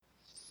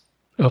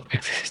of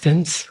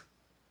existence,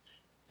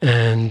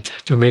 and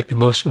to make the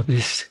most of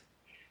this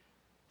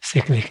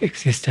cyclic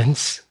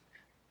existence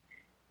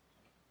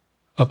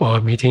of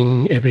our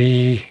meeting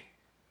every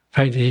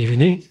Friday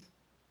evening.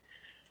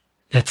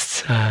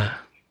 Let's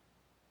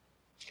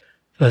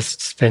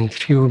first spend a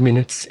few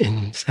minutes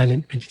in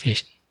silent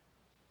meditation.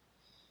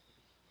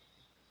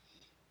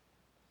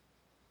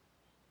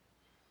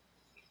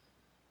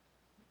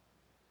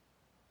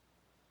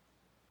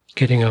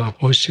 Getting our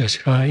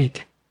postures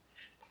right.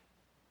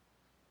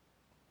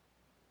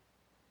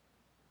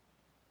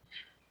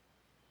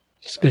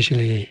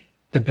 Especially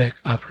the back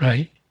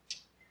upright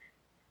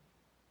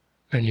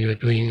when you are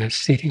doing a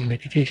sitting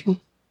meditation.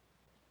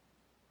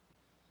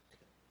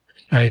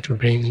 Try to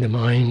bring the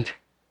mind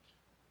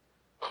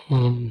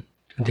home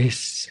to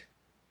this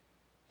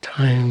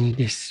time,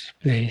 this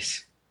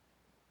place,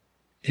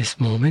 this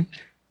moment.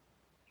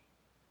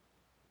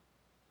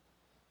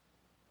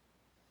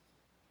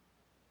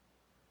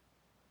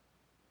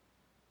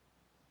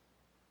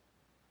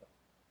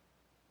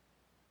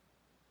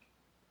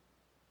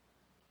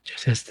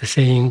 Just as the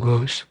saying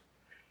goes,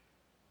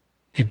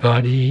 the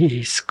body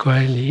is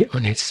squarely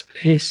on its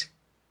place,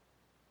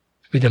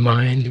 with the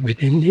mind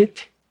within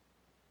it,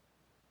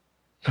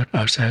 not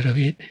outside of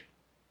it,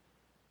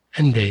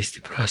 and there is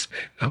the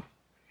prospect of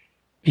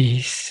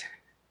peace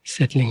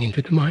settling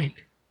into the mind.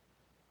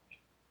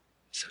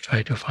 So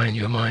try to find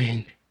your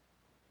mind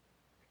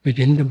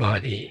within the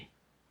body,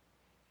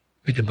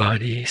 with the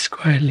body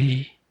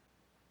squarely,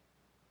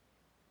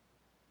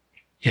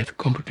 yet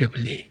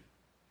comfortably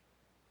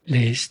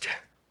placed.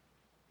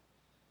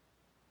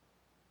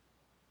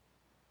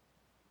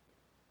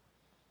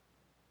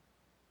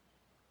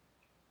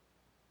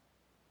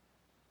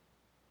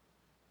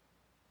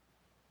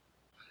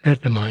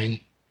 Let the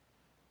mind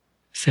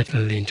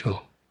settle into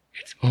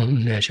its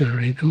own natural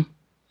rhythm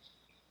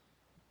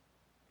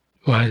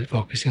while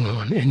focusing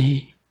on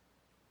any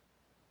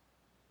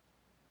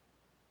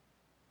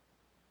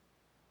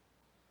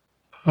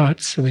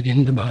parts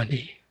within the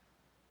body,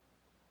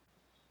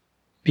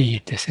 be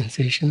it the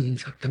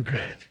sensations of the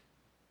breath,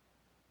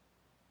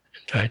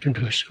 and try to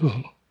do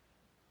so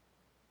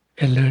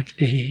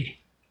alertly,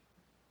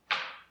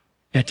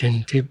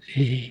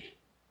 attentively,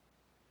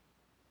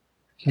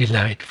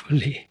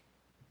 delightfully.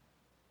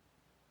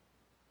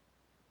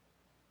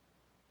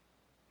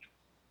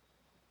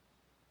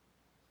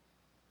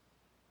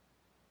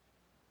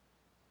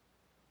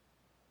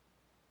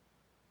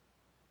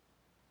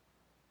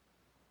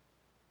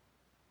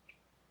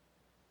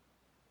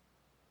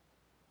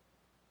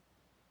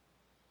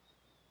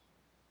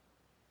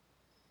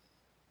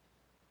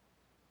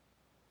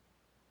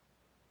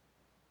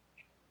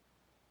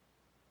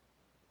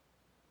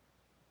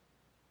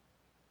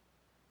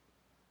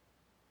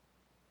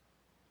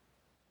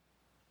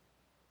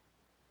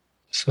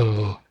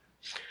 So,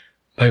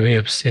 by way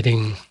of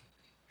setting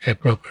a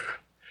proper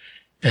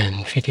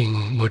and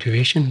fitting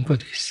motivation for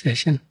this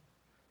session,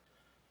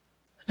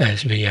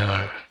 as we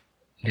are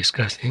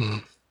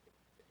discussing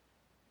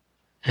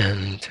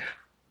and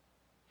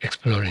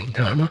exploring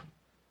Dharma,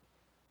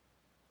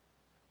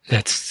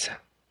 let's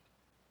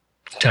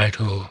try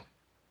to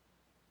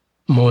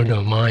mold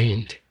our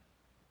mind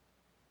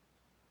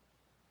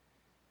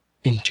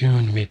in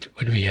tune with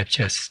what we have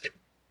just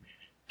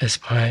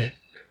aspired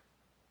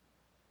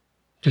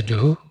to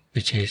do,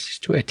 which is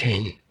to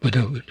attain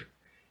Buddhahood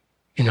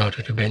in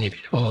order to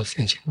benefit all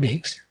sentient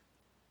beings.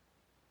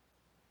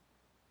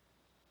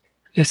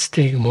 Let's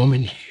take a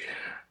moment here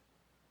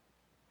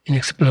in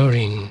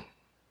exploring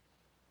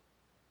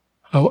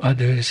how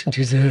others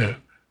deserve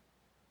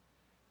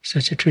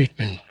such a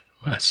treatment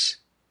from us,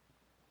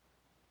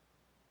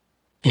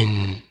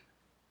 in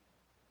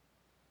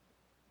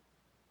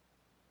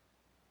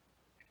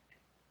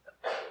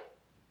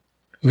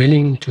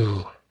willing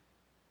to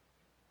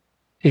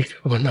take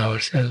upon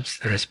ourselves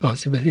the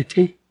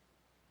responsibility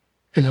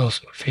and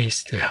also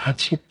face the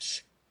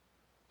hardships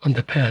on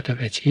the path of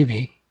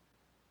achieving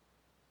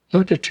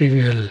not a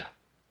trivial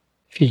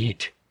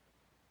feat,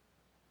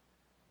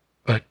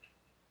 but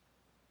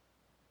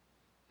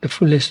the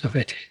fullest of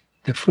it,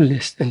 the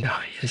fullest and the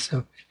highest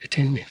of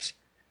attainments,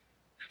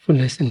 the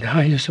fullest and the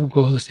highest of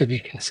goals that we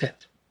can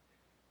set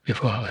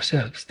before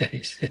ourselves, that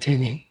is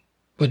attaining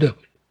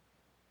Buddhahood,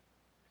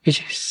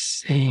 which is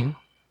saying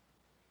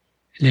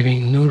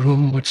leaving no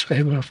room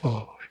whatsoever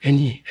for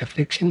any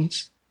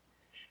afflictions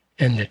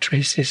and the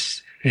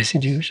traces,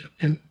 residues of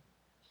them,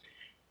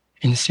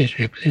 instead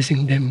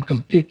replacing them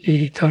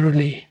completely,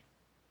 thoroughly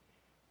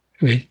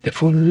with the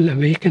full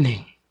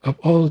awakening of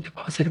all the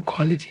positive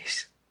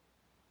qualities,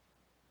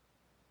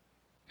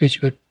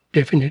 which would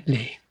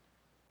definitely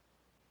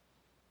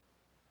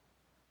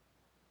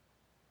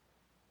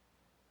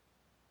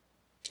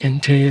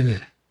entail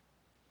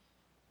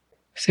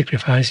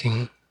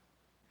sacrificing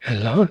a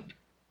lot,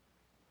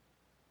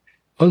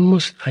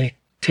 almost like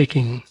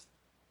taking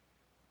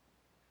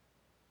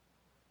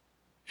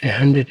a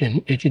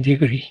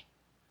 180-degree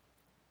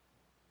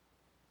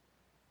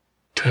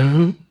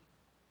turn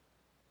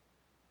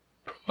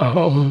from our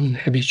own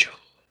habitual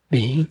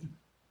being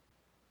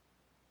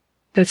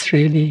that's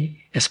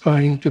really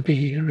aspiring to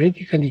be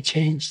radically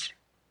changed.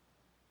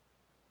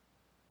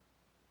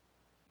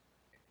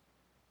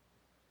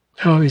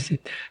 How is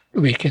it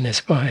that we can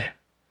aspire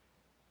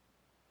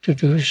to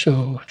do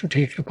so, to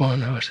take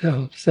upon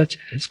ourselves such a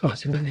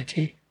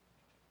responsibility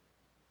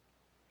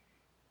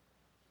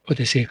for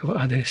the sake of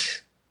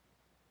others?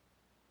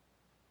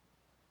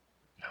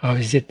 How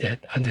is it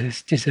that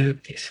others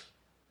deserve this?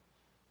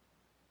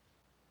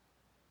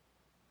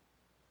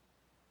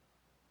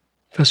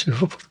 First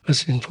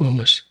and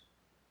foremost,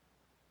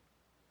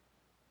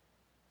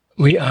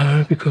 we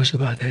are because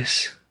of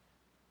others.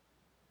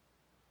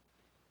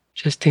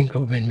 Just think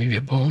of when we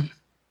were born.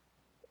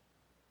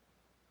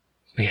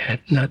 We had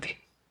nothing.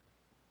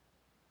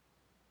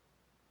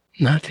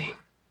 Nothing.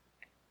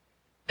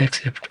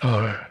 Except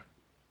our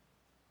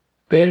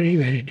very,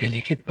 very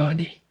delicate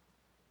body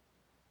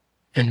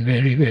and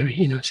very, very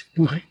innocent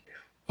mind,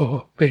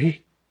 or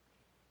very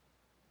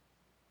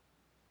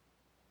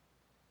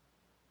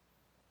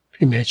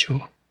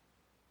premature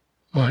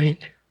mind.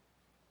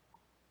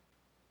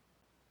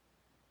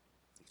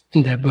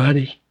 And that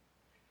body,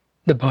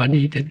 the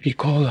body that we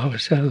call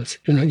ourselves,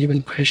 do not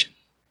even question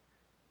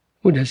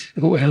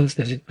who else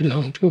does it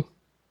belong to.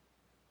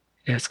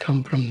 It has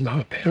come from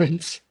our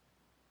parents,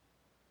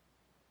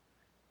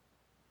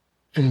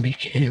 and we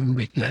came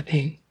with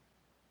nothing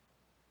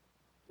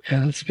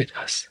else with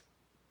us.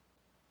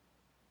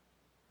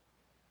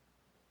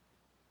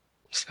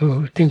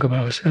 So think of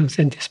ourselves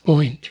at this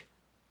point,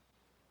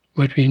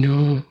 what we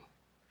know,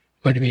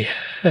 what we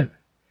have,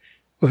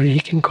 what we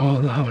can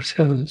call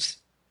ourselves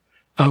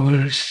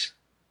ours.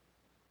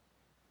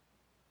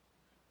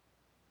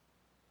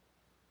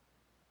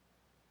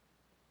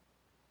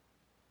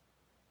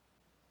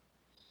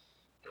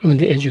 From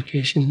the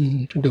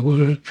education to the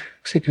work,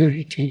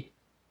 security,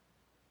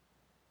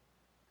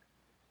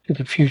 to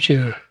the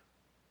future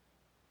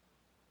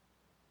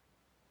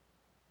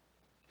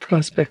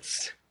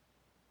prospects,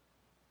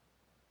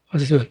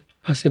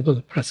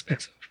 possible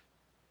prospects of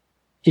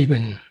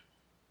even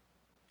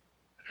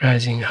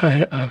rising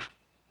higher up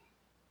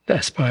the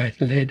aspired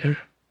ladder.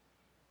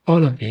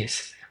 All of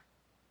this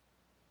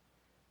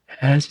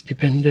has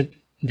depended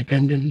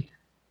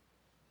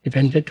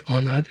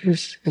on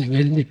others and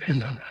will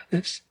depend on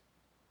others.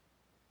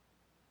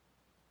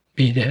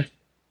 Be that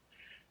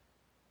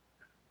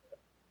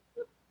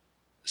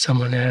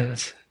someone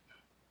else,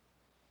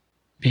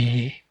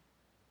 be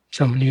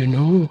someone you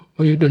know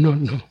or you do not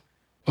know,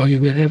 or you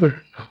will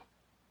ever know.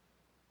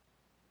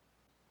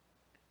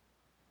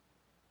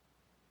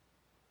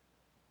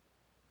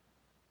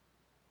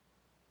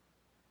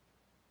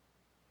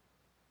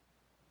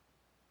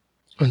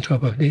 On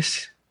top of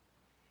this,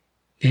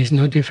 there is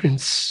no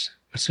difference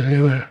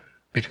whatsoever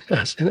between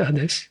us and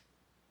others.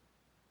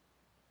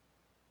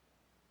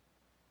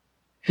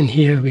 And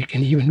here we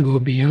can even go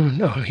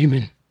beyond our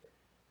human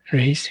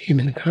race,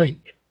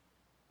 humankind,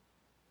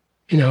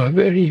 in our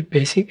very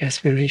basic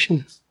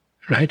aspiration,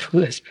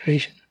 rightful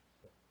aspiration,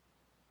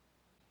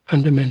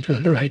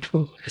 fundamental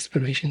rightful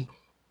aspiration,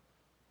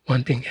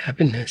 wanting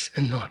happiness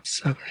and not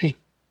suffering.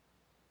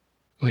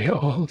 We are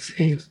all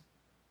same.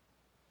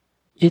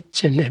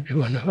 Each and every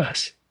one of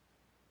us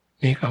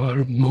make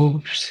our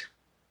moves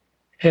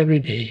every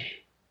day,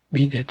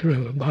 be that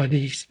through our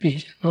body,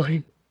 speech, and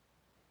mind,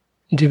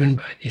 driven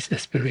by this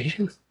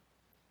aspiration,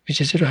 which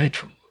is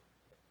rightful,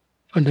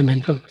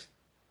 fundamental,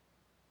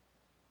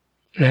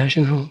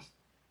 rational,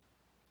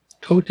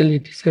 totally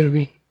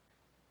deserving,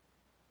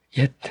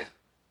 yet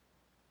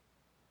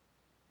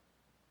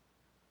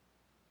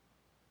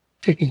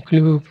taking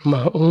clue from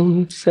our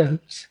own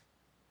selves.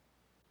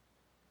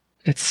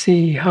 Let's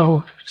see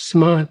how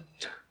smart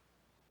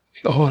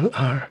we all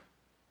are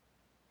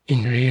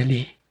in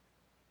really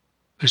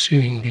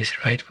pursuing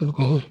this rightful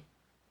goal.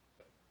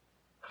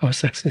 How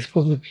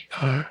successful we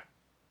are.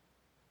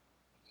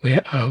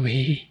 Where are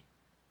we,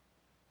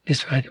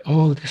 despite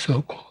all the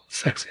so-called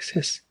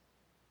successes?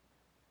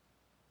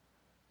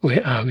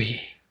 Where are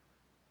we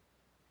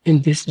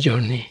in this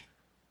journey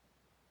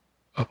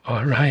of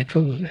our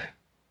rightful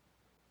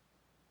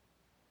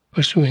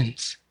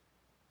pursuance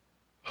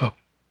of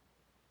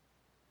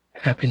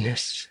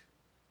happiness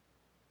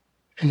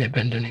and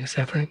abandoning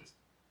suffering?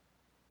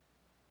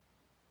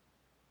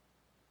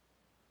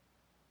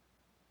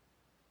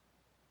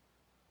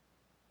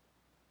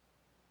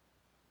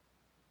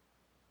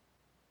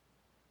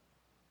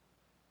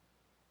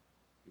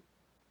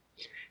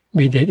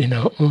 Be that in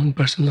our own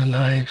personal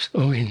lives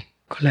or in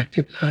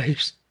collective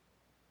lives,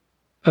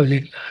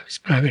 public lives,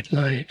 private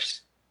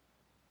lives.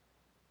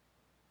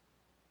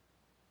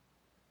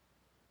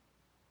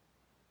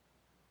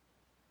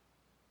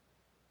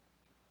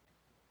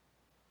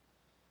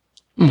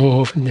 More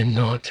often than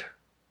not,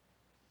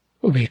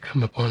 we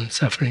come upon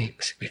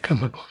sufferings, we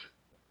come upon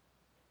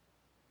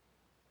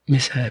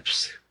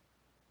mishaps.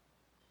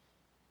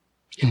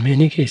 In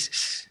many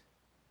cases,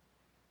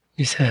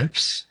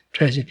 mishaps,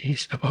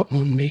 tragedies of our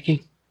own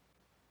making,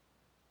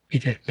 be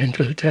that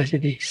mental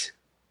tragedies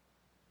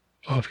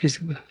or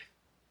physical.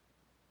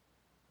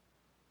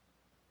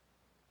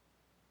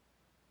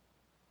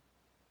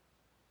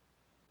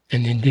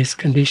 And in this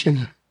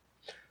condition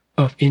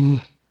of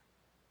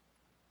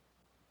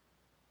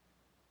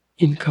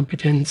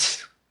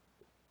incompetence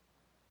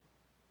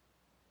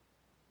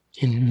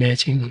in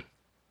matching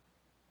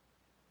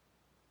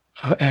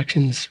our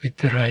actions with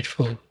the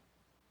rightful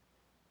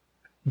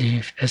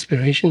deep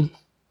aspiration,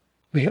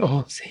 we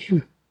all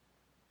same.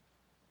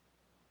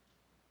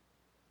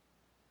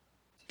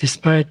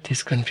 Despite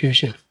this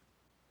confusion,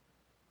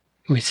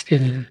 we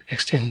still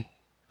extend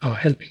our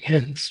helping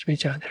hands to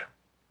each other,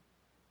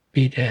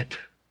 be that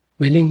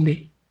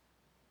willingly,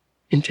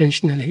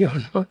 intentionally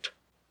or not.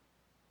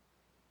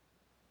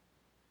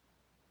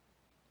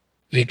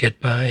 We get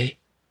by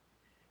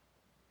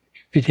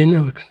within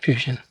our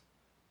confusion,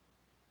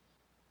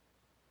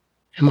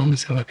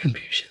 amongst our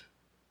confusion,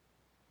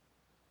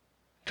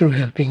 through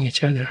helping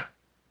each other.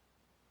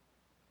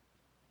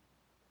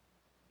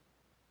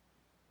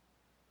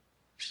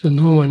 So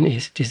no one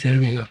is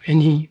deserving of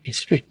any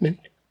mistreatment,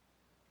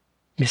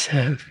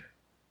 mishap,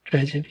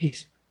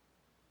 tragedies.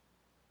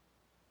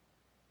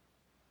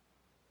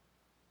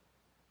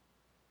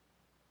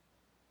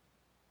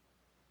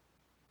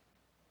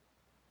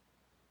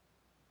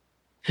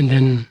 And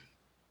then,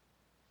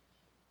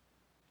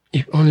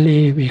 if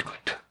only we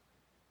could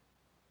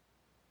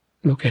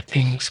look at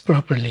things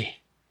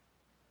properly,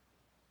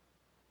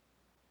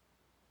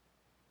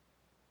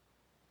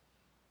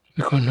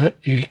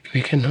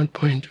 we cannot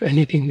point to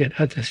anything that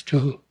others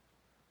do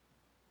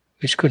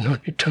which could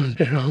not be turned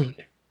around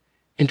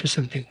into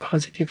something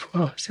positive for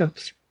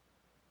ourselves,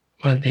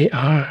 while they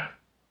are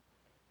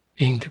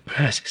being the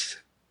process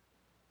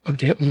of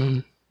their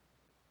own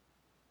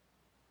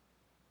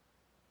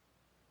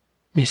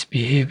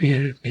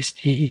misbehavior,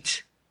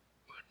 misdeeds,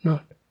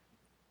 whatnot.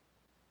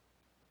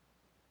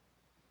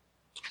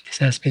 This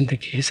has been the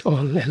case all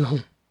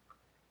along,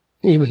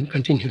 even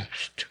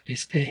continues to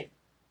this day.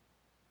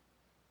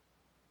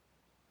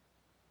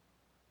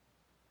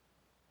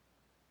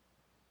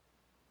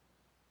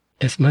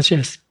 As much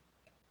as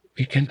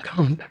we can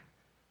count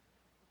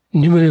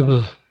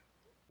innumerable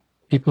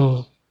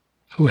people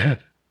who have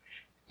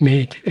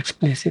made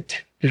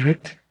explicit,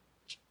 direct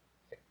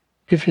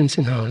difference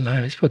in our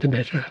lives for the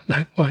better,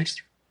 likewise,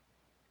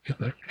 we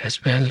could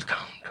as well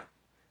count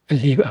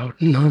and leave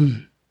out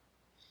none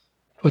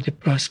for the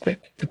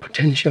prospect, the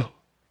potential,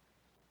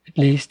 at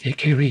least they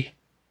carry,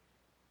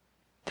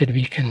 that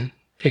we can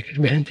take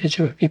advantage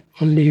of if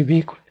only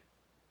we could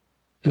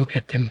look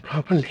at them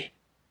properly.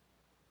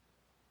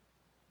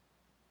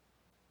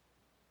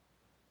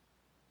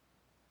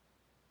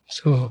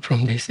 So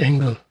from this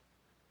angle,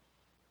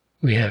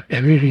 we have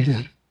every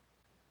reason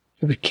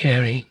to be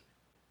caring,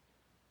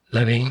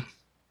 loving,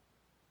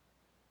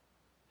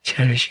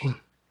 cherishing,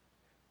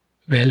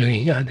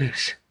 valuing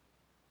others.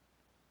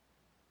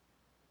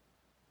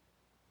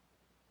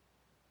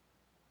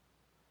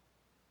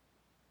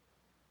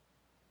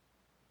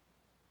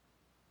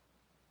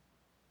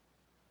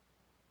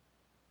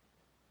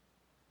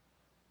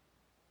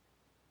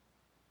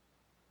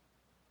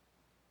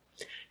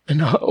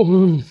 And our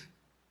own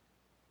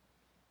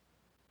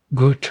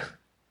good,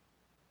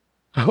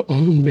 our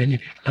own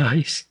benefit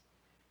lies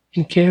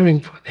in caring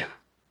for them,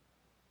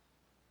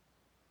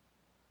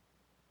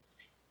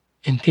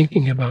 in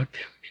thinking about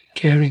them, in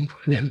caring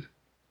for them,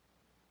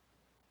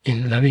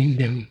 in loving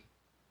them,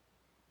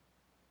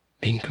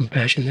 being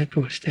compassionate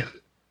towards them.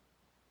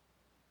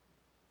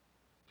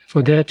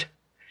 For that,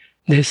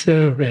 they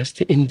serve as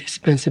the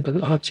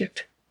indispensable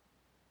object,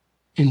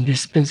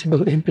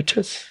 indispensable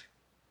impetus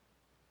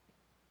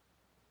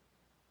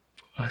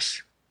for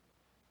us.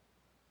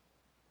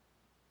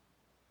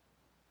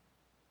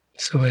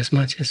 So as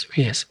much as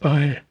we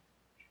aspire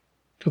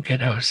to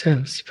get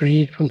ourselves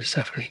freed from the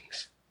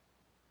sufferings,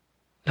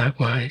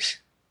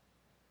 likewise,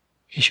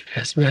 we should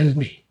as well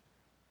be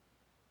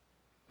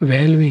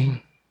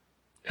valuing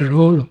the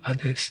role of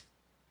others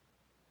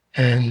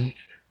and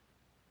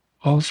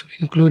also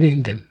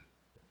including them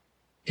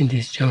in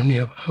this journey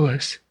of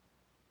ours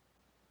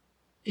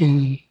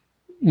in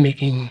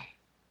making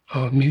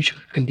our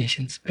mutual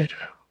conditions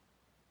better.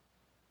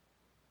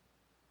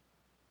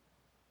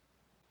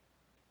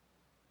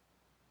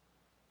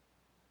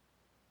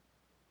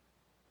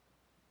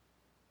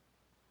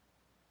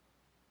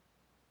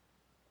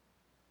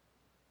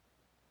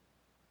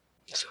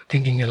 So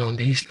thinking along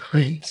these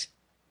lines,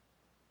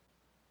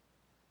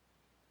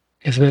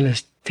 as well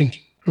as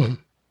thinking from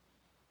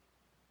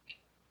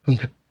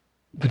the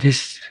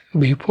Buddhist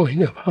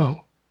viewpoint of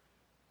how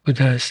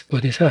Buddhas,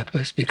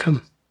 Bodhisattvas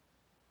become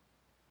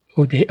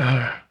who they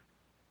are.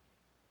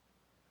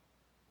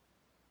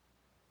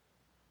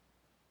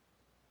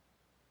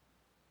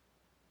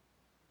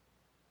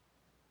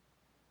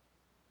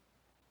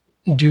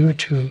 Due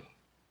to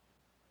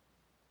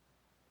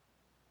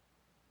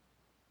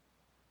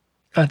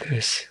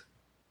others,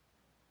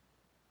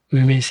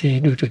 we may say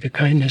due to the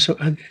kindness of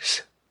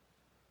others,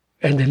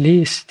 at the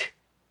least,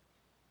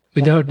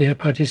 without their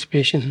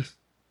participation,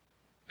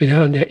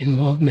 without their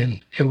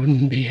involvement, there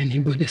wouldn't be any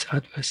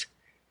Bodhisattvas,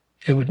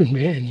 there wouldn't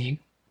be any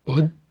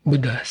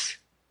Buddhas.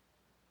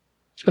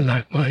 So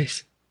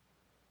likewise,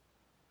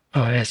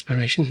 our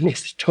aspiration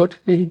is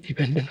totally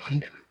dependent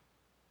on them.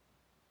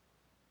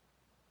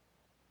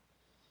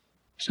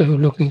 So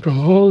looking from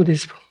all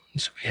these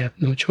fronts, we have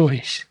no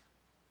choice.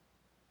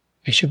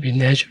 We should be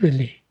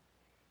naturally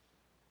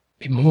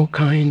be more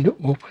kind,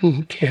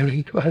 open,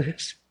 caring to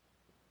others.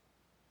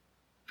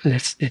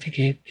 Let's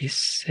dedicate this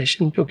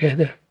session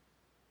together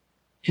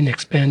in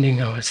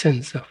expanding our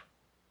sense of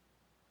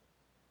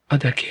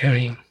other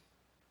caring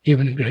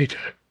even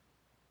greater,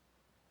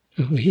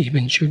 to be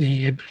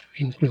eventually able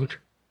to include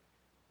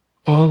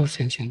all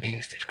sentient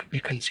beings that could be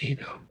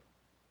conceived of,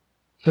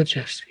 not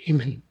just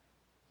humankind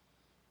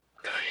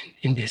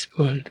in this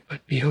world,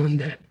 but beyond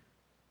that,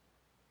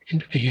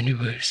 into the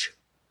universe,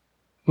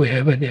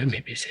 wherever there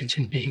may be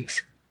sentient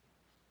beings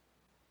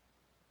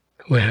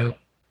who have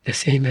the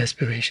same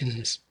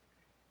aspirations,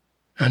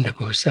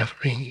 undergo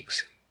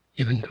sufferings,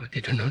 even though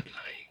they do not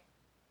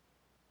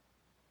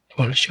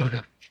fall short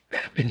of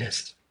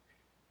happiness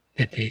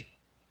that they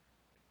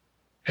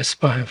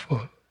aspire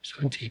for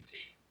so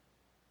deeply.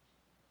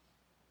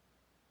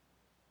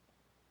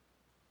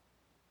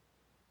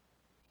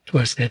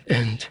 Towards that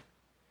end,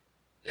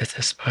 let's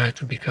aspire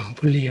to become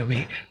fully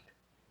awakened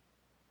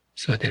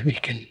so that we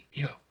can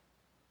be of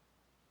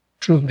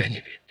true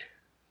benefit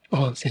to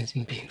all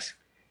sentient beings,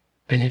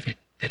 benefit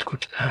that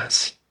could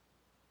last,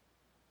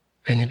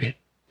 benefit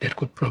that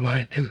could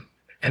provide them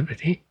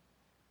everything,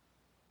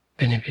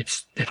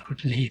 benefits that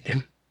could lead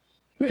them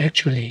to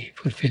actually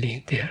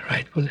fulfilling their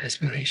rightful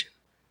aspiration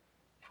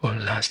for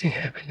lasting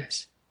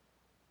happiness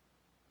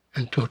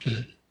and total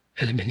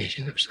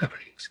elimination of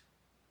sufferings.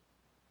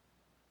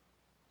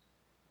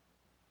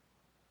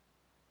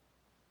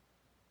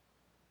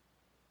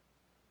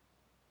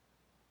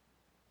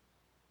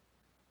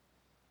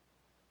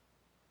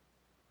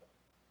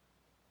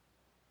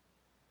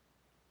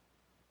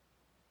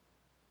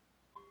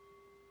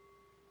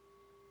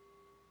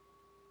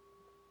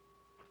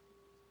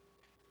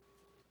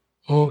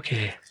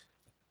 Okay,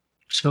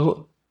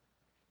 so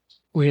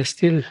we are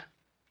still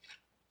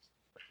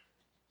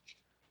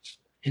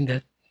in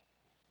that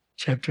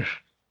chapter.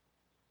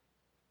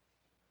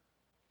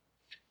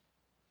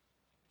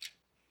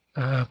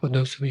 For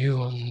those of you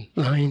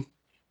online,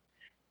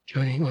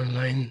 joining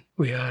online,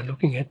 we are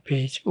looking at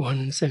page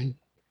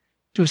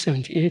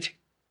 278,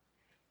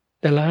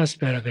 the last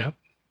paragraph.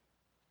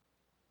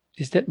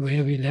 Is that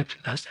where we left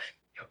last time?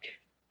 Okay.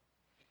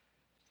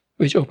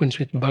 Which opens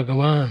with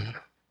Bhagavan,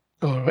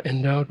 or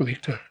endowed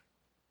victor.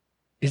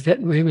 Is that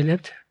where we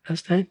left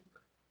last time?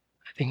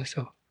 I think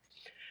so.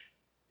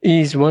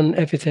 Is one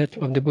epithet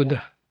of the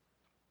Buddha.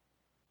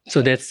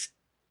 So that's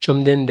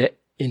Chomdende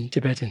in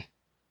Tibetan.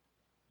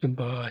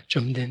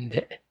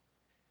 Chomdende.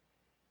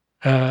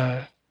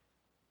 The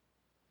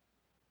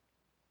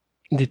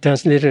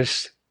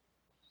translators,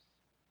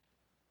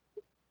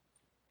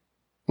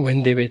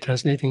 when they were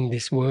translating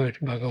this word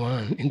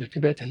Bhagavan into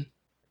Tibetan,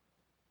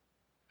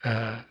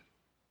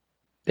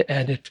 they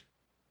added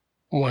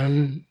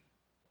one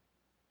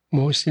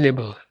more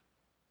syllable,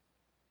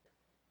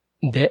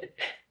 de,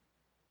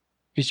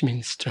 which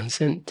means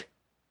transcend,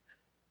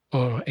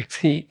 or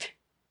exceed,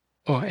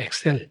 or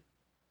excel.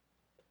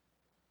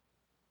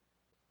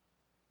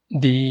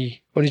 The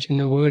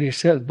original word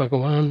itself,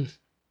 Bhagavan,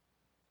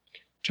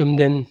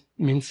 Chomden,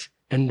 means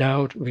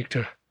endowed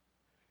victor.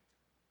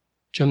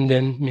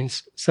 Chomden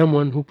means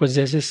someone who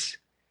possesses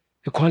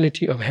the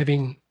quality of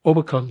having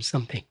overcome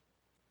something.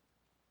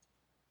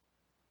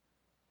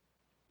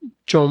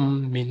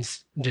 Chom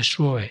means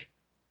destroy,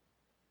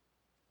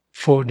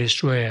 for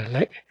destroyer,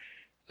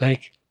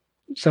 like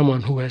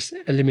someone who has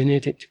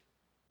eliminated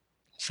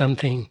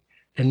something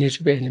that needs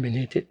to be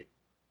eliminated.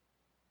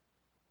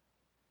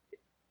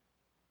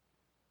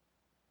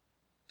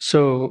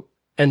 So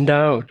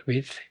endowed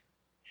with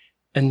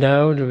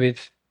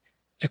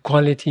the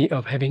quality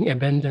of having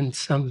abandoned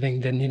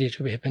something that needed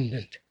to be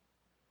abandoned,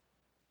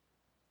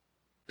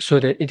 so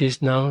that it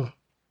is now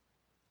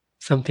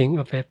something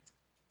of a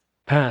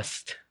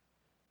past,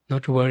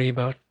 not to worry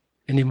about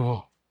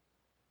anymore,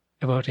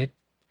 about it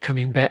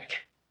coming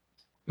back.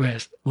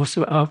 Whereas most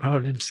of our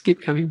problems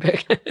keep coming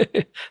back.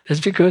 That's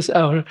because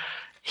our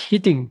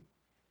hitting,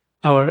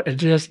 our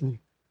addressing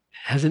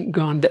hasn't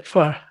gone that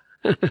far.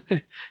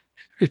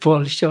 We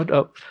fall short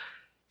of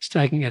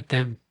striking at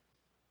them.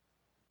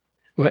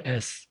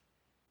 Whereas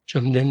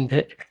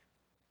Chomdende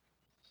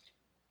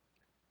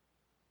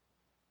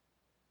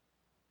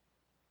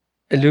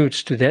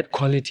alludes to that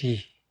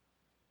quality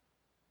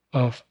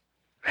of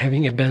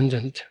having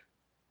abandoned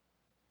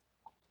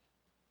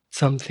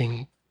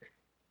something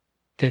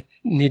that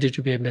needed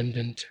to be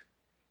abandoned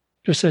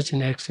to such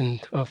an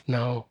extent of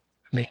now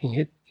making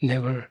it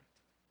never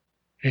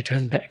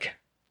return back.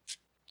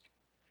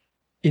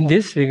 In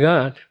this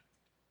regard,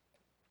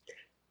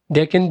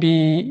 there can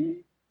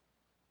be,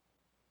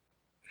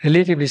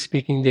 relatively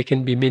speaking, there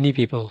can be many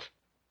people,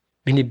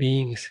 many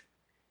beings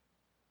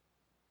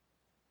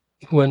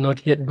who are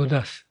not yet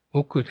Buddhas,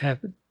 who could have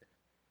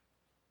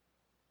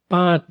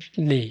part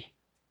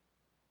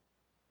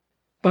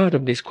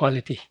of this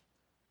quality.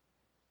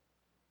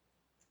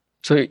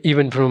 So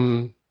even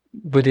from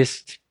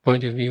Buddhist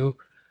point of view,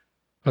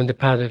 on the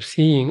path of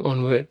seeing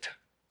onward,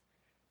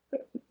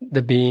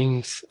 the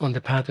beings on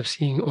the path of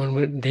seeing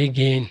onward, they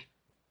gain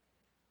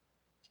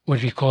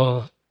what we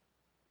call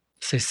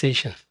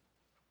cessation.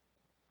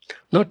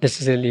 Not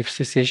necessarily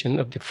cessation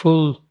of the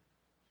full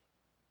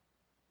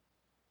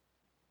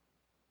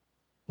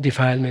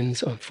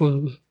defilements or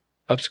full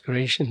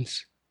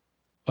obscurations,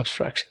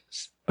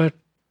 obstructions, but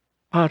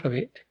part of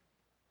it.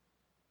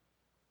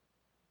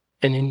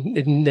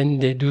 And then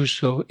they do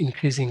so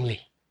increasingly,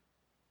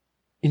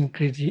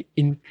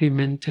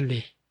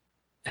 incrementally,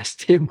 as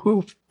they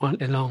move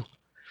on along.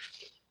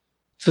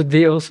 So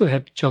they also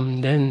have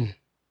Chomden,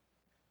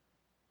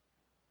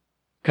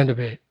 kind of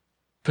a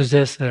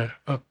possessor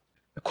of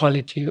a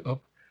quality of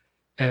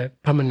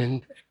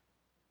permanent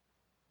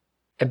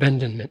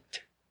abandonment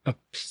of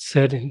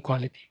certain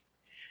quality.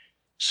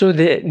 So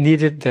they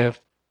needed to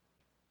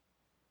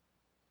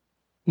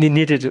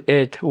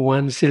add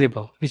one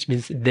syllable, which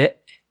means that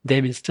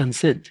means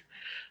transcend.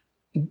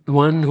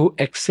 One who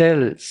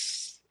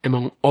excels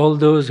among all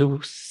those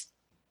who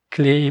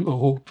claim or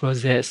who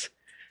possess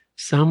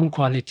some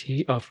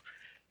quality of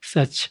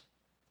such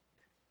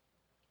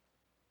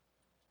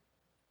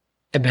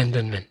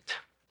abandonment,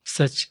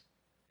 such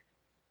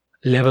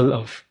level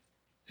of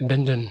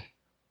abandonment.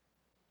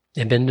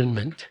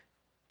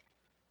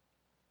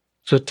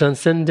 So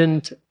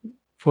transcendent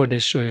for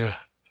destroyer,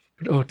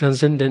 or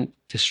transcendent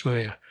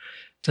destroyer,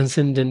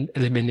 transcendent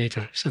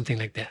eliminator, something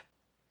like that.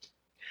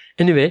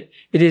 Anyway,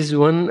 it is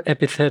one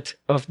epithet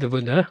of the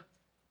Buddha.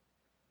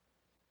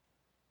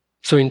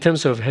 So in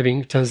terms of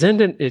having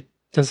transcended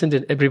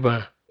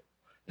everyone,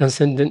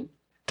 transcended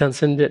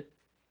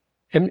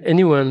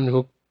anyone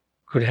who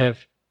could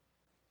have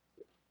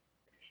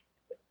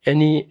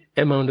any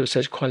amount of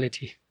such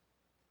quality,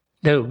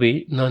 there will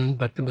be none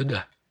but the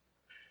Buddha,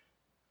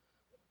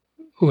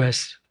 who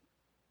has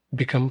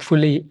become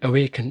fully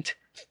awakened.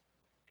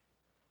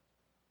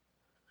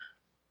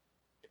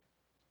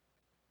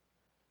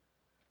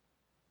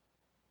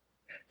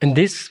 And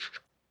this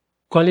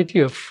quality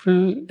of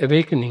full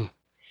awakening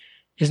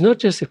is not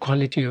just an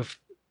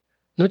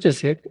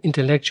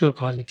intellectual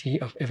quality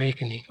of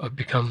awakening or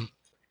become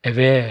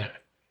aware,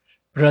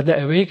 rather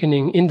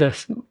awakening in the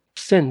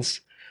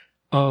sense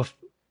of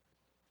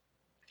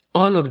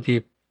all of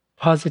the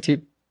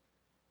positive,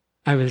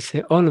 I will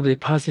say, all of the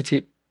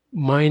positive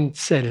mind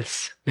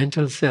cells,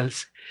 mental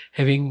cells,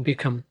 having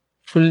become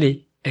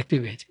fully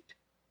activated.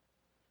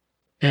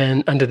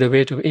 And under the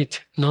weight of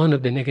it, none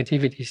of the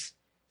negativities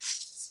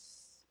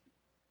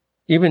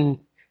even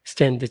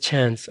stand the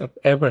chance of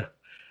ever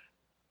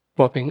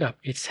popping up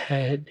its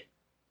head,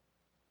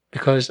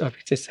 because of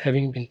its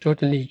having been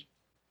totally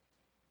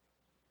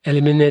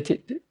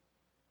eliminated,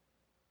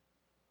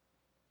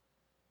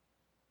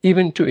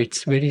 even to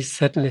its very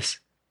subtlest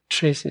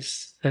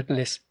traces,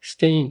 subtlest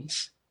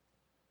stains.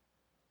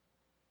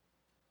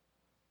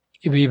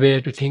 If we were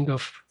to think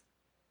of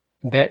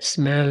bad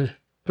smell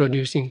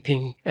producing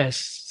thing as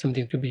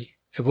something to be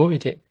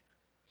avoided,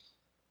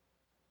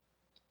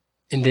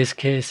 in this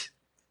case,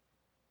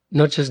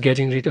 not just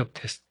getting rid of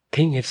this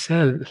thing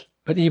itself,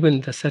 but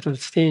even the subtle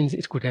stains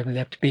it could have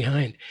left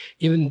behind,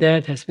 even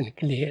that has been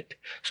cleared.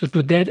 So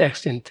to that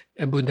extent,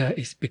 a Buddha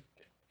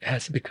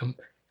has become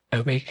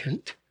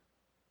awakened.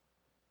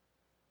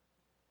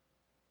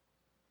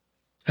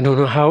 I don't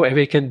know how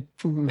awakened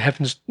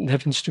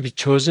happens to be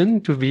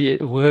chosen to be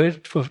a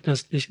word for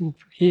translation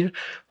here,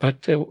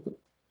 but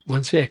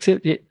once we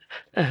accept it,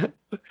 I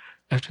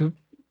have to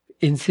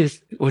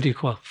insist,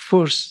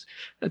 force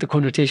the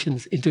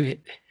connotations into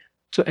it.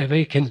 So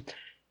awaken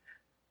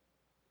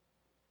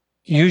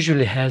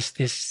usually has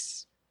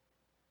this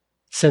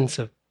sense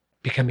of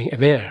becoming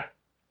aware,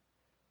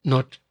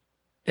 not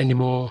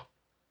anymore,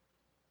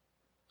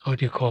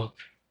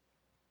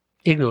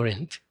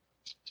 ignorant,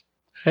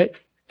 right?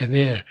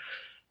 Aware,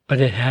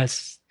 but it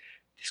has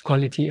this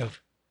quality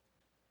of,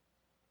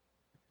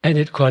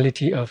 added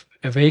quality of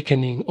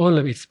awakening all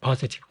of its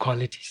positive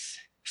qualities.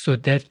 So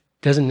that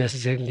doesn't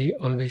necessarily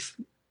always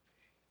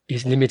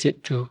is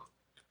limited to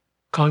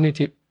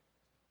cognitive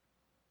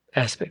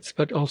aspects,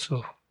 but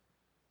also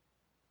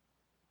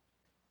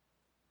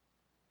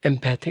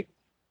empathic,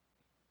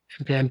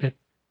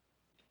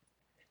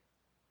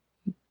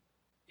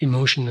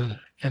 emotional,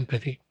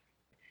 empathic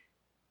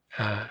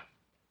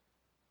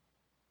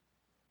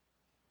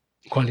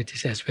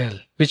qualities as well,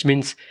 which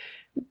means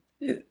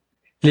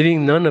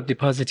leaving none of the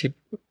positive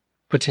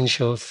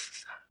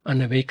potentials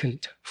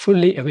unawakened,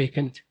 fully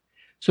awakened.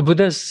 So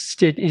Buddha's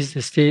state is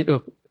the state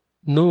of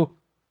nothing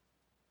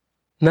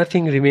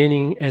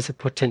remaining as a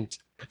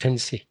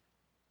potency.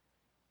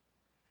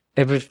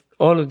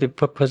 All of the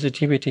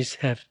positivities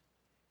have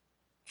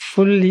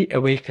fully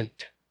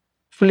awakened.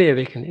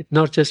 It's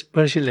not just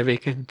partially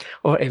awakened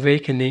or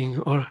awakening,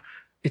 or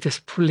it is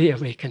fully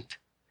awakened.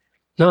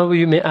 Now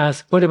you may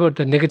ask, what about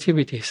the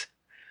negativities?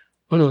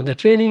 Oh no, the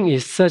training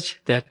is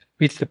such that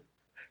with the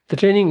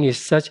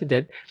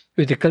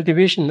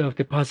cultivation of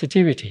the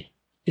positivity,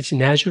 it's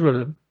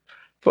natural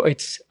for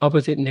its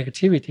opposite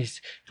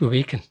negativities to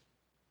weaken.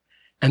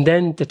 And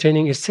then the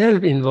training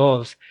itself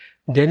involves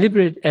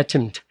deliberate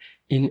attempt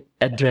in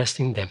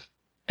addressing them.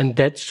 And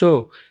that's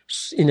so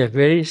in a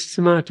very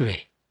smart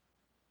way.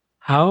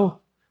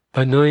 How?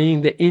 By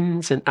knowing the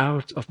ins and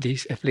outs of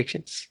these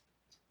afflictions.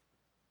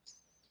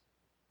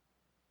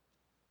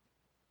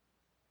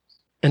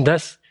 And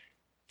thus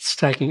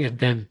striking at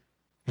them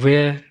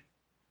where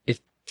it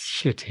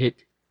should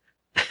hit.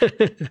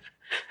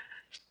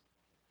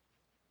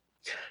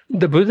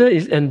 The Buddha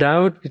is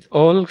endowed with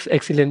all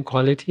excellent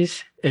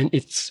qualities and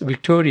it's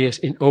victorious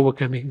in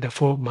overcoming the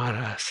 4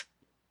 maras.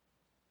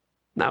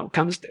 Now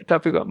comes the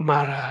topic of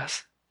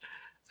maras.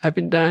 I've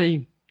been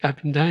dying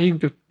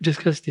to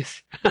discuss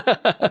this.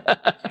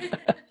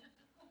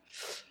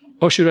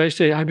 Or should I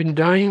say, I've been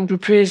dying to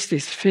face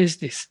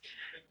this.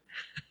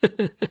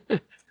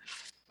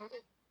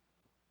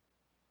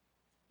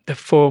 The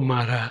 4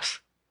 maras.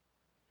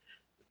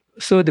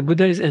 So the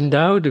Buddha is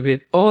endowed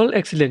with all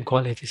excellent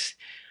qualities.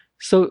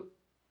 So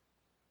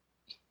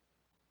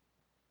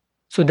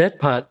that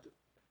part,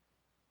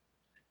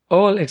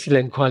 all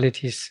excellent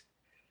qualities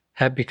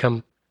have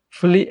become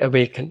fully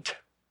awakened,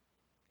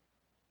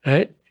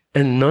 right?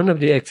 And none of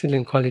the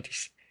excellent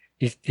qualities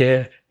is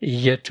there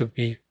yet to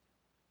be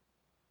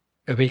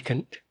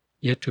awakened,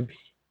 yet to be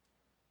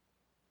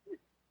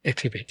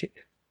activated.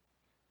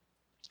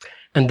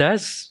 And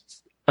thus,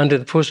 under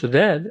the force of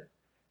that,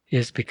 he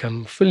has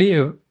become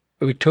fully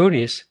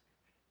victorious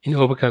in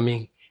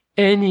overcoming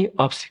any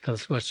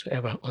obstacles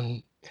whatsoever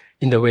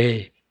in the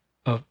way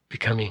of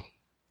becoming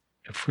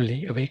a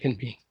fully awakened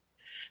being.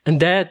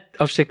 And that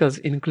obstacles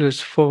includes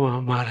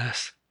 4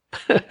 maras.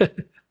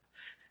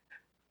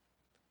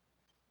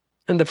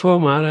 And the 4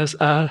 maras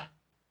are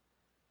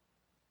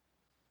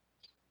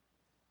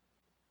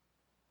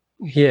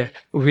here.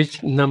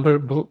 Which number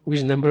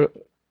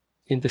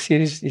in the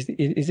series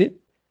is it?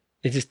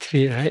 It is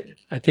 3, right?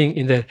 I think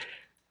in the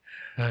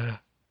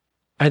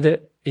either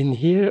in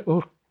here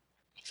or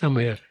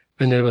somewhere.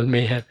 Venerable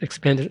may have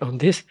expanded on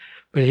this,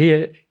 but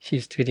here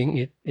she's treating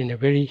it in a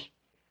very,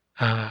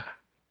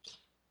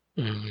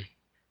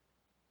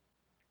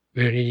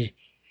 very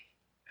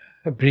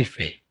brief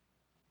way,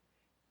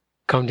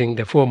 counting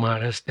the 4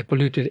 maras, the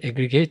polluted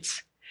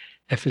aggregates,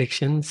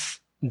 afflictions,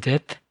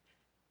 death,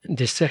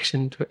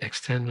 distraction to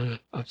external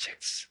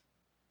objects.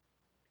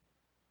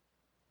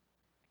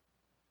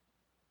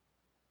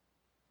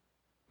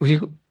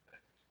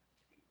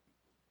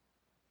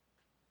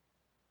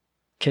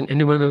 Can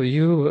any one of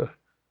you,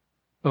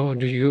 or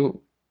do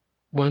you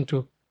want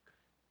to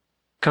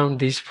count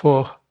these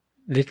 4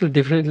 little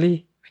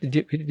differently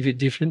with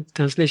different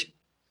translation?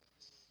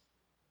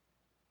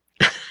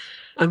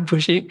 I'm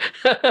pushing.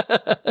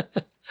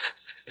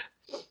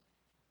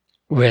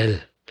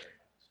 Well,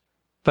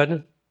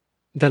 but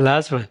the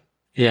last one,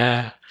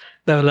 the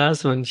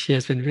last one, she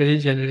has been very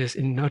generous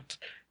in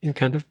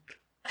kind of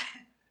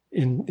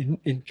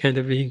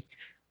being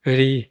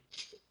very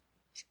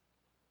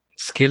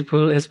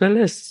skillful as well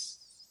as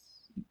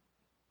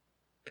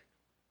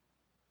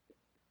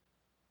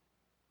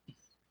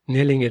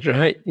nailing it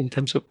right in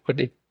terms of what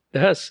it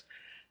does,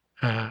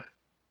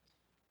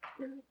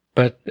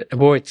 but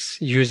avoids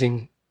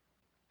using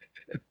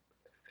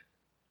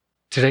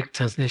direct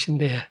translation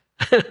there.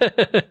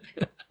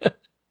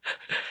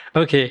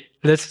 Okay,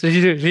 let's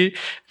redo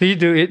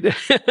it.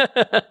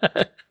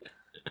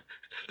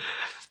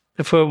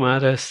 The 4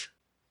 maras,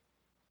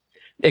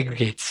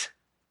 aggregates,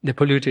 the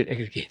polluted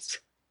aggregates.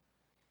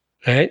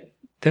 Right?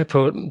 The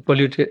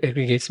polluted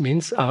aggregates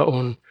means our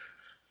own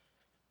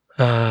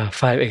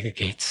 5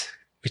 aggregates,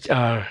 which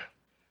are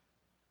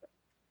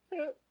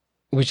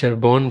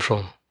born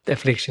from the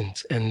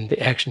afflictions and the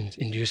actions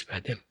induced by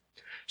them.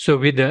 So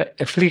with the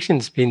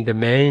afflictions being the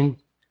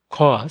main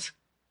cause,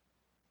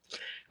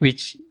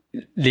 which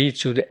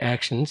leads to the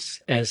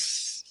actions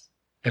as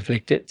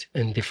afflicted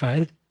and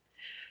defiled,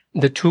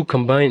 the 2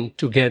 combined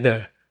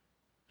together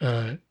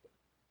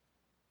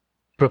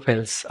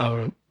propels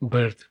our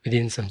birth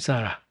within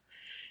samsara.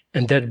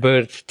 And that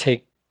birth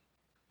take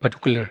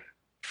particular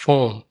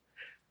form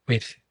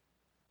with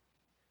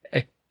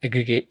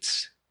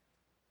aggregates.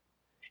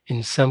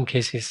 In some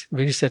cases,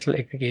 very subtle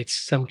aggregates,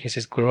 some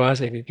cases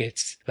gross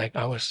aggregates like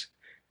ours.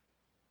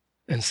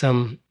 And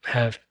some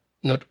have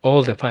not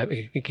all the 5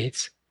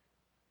 aggregates,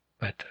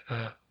 but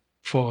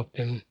 4 of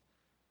them.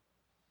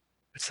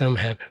 Some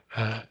have,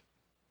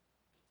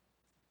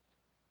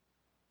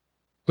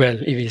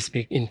 if we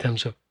speak in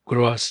terms of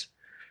gross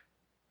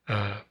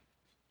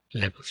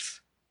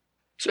levels.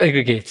 So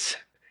aggregates.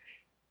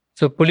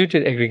 So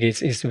polluted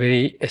aggregates is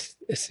very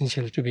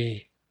essential to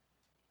be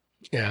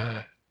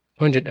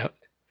pointed out.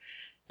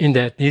 In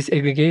that these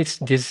aggregates,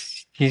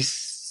 this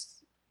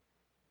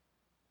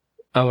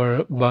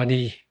our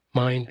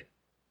body-mind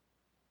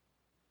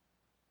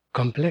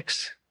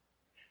complex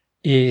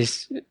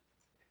is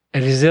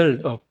a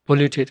result of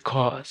polluted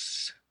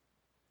cause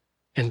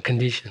and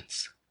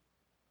conditions.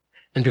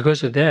 And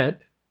because of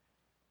that,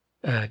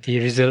 the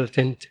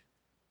resultant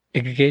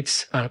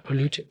aggregates are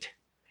polluted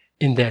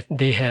in that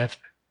they have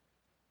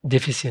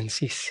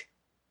deficiencies,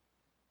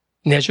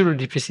 natural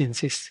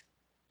deficiencies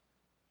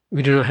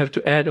We do not have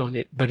to add on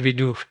it, but we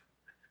do.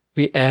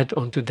 We add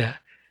onto the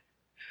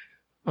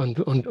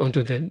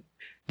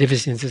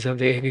deficiencies of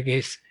the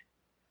aggregates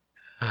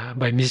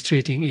by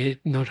mistreating it,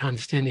 not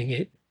understanding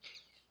it.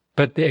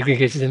 But the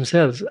aggregates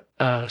themselves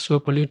are so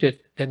polluted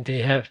that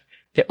they have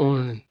their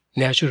own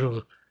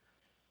natural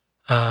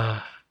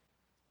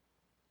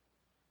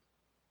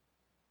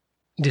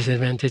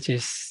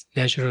disadvantages,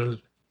 natural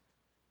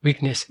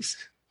weaknesses.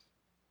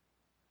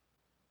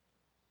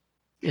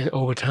 And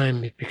over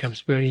time it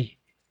becomes very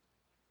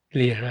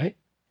clear, right?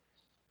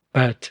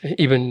 But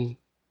even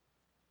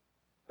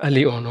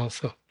early on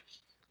also,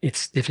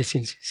 its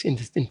deficiencies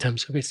in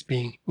terms of its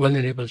being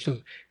vulnerable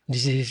to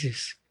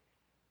diseases,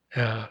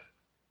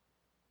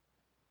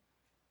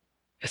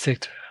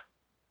 etc.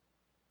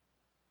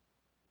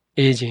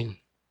 Aging.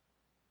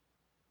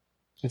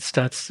 It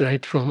starts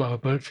right from our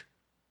birth,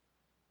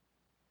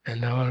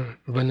 and our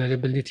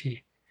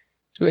vulnerability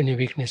to any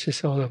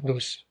weaknesses, all of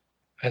those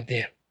are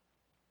there.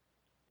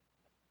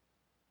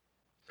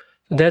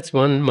 So that's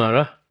one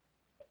Mara.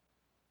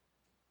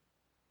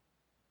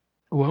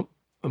 One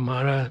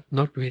Mara,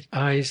 not with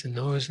eyes and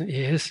nose and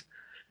ears.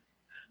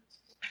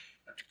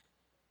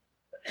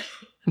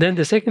 Then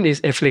the second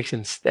is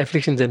afflictions, the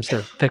afflictions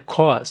themselves, the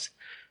cause.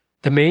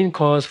 The main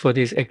cause for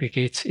these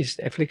aggregates is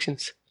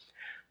afflictions.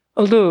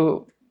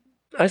 Although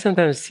I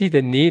sometimes see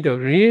the need of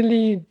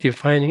really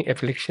defining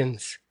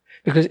afflictions,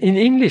 because in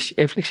English,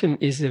 affliction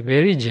is a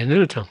very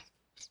general term,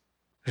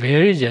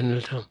 very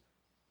general term.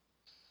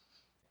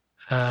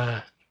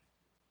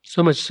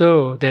 So much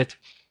so that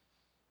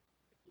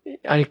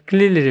I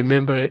clearly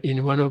remember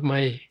in one of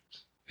my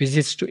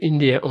visits to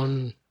India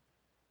on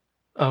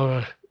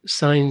our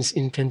science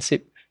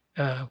intensive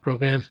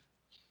program,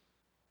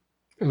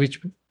 which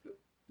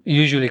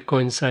usually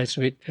coincides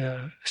with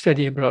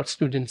study abroad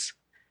students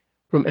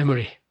from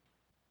Emory.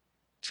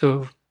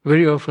 So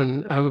very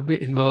often I will be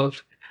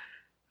involved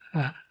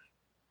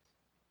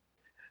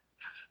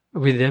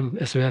with them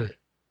as well.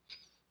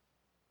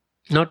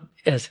 Not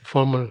as a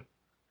formal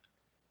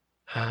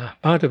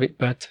part of it,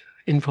 but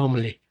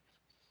informally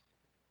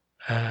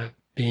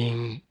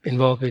being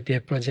involved with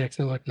their projects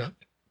and whatnot.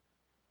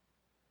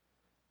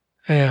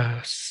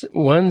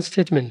 One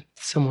statement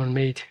someone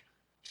made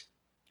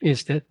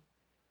is that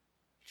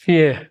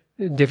fear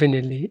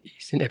definitely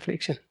is an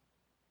affliction.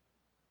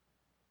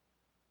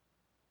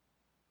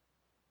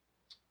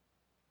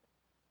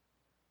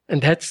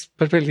 And that's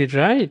perfectly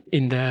right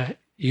in the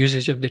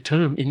usage of the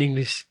term in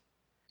English.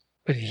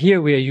 But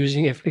here we are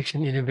using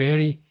affliction in a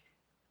very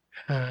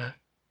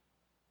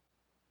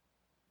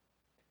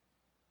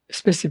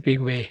specific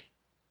way,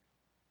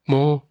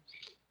 more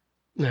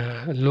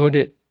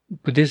loaded,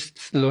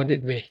 Buddhist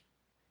loaded way,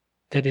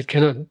 that it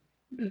cannot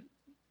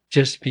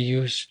just be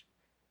used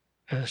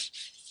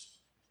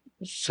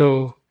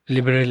so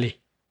liberally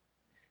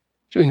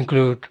to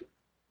include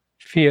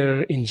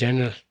fear in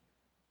general.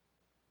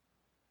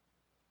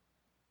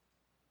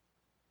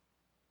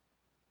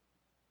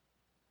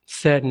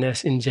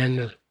 Sadness in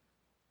general.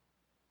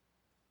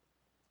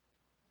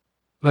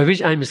 By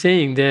which I'm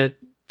saying that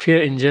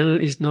fear in general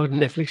is not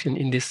an affliction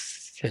in this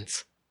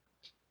sense.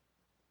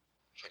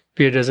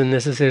 Fear doesn't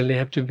necessarily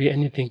have to be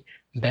anything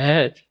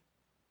bad.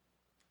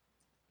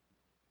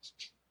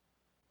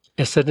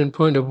 At a certain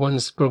point of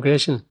one's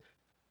progression,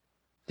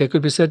 there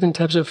could be certain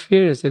types of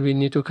fears that we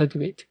need to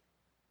cultivate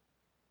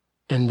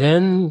and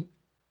then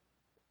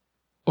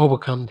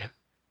overcome them.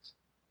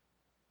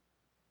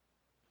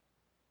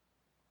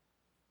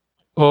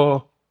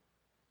 Or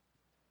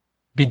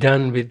be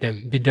done with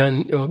them, be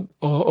done,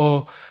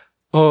 or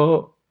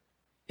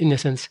in a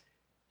sense,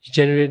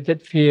 generate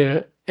that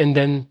fear, and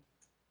then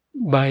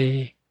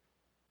by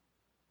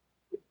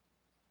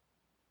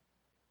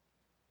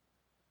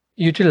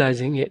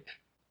utilizing it,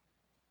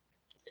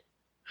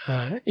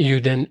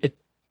 you then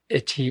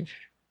achieve,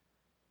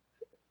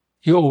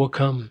 you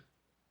overcome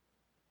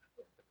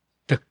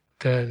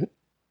the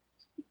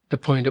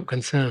point of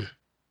concern,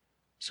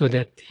 so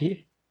that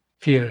the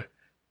fear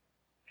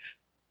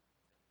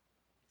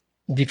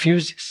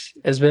diffuses,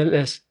 as well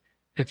as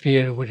the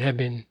fear would have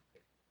been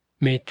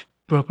made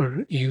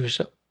proper use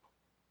of.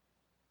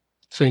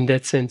 So in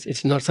that sense,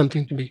 it's not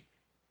something to be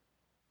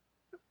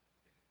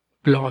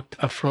blocked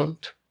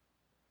upfront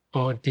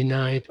or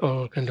denied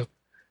or kind of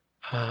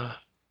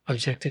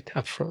objected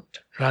upfront.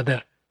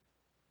 Rather,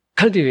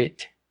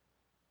 cultivate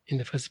in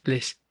the first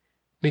place,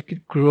 make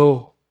it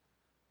grow,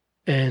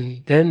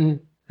 and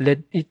then let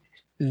it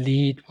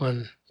lead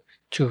one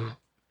to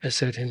a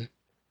certain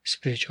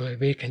spiritual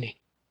awakening.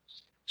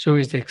 So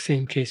is the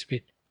same case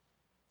with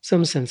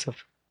some sense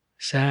of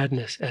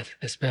sadness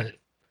as well,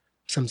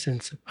 some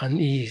sense of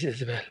unease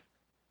as well.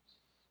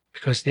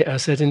 Because there are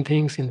certain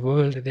things in the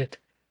world that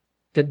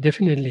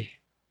definitely,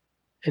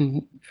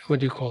 and what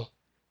do you call,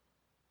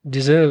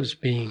 deserves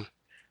being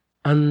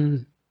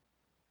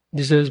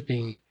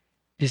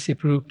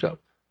disapproved of,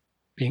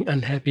 being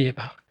unhappy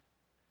about.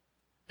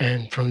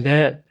 And from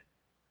that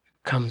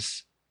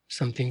comes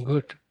something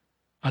good.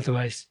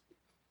 Otherwise,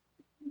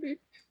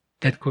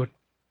 that good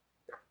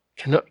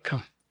cannot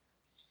come.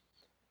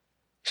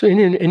 So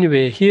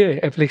anyway, here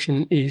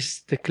affliction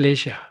is the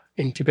klesha,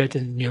 in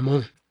Tibetan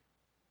Nyamon.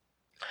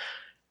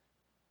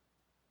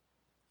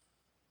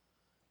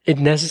 It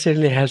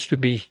necessarily has to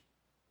be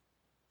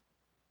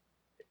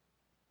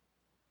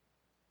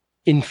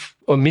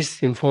or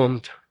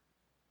misinformed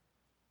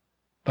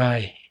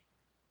by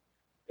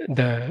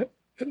the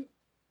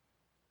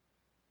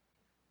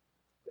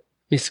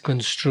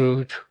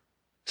misconstrued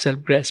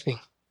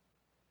self-grasping,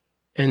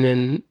 and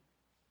then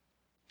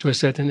to a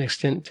certain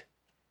extent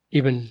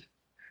even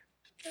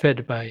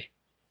fed by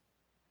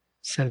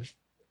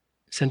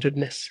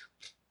self-centeredness.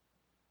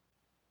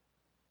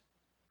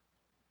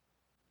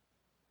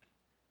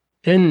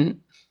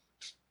 Then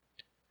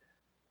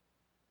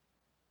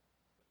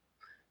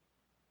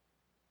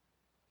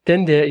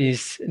there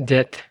is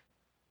death.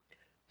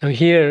 Now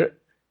here,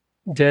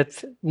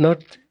 death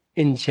not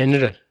in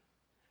general,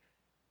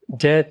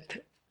 death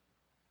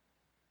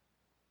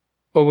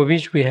over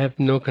which we have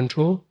no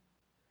control.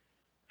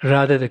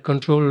 Rather, the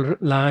control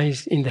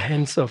lies in the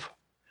hands of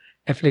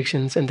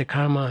afflictions and the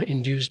karma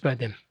induced by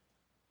them.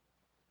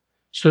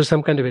 So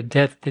some kind of a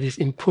death that is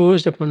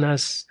imposed upon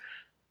us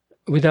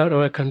without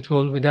our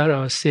control, without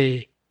our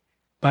say,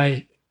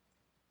 by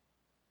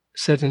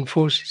certain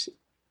forces.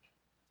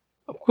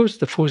 Of course,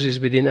 the forces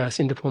within us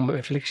in the form of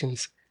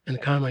afflictions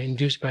and karma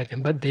induced by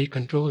them, but they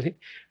control it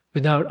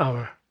without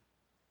our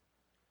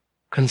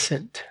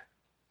consent,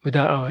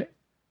 without our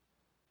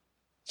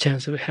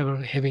chance of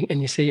having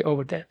any say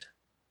over that.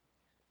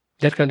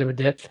 That kind of a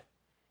death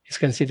is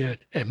considered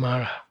a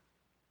mara.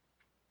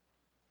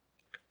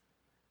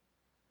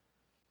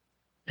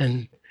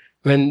 And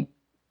when,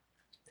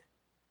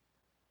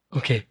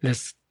 okay,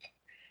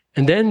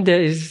 and then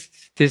there is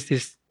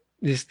this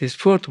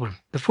fourth one,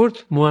 the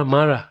fourth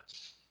mara.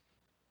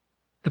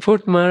 The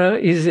fourth mara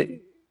is,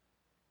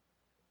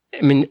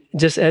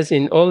 just as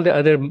in all the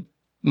other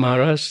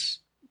maras,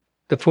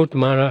 the fourth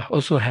mara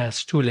also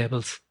has two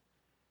levels,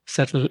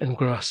 subtle and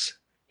gross.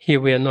 Here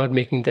we are not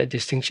making that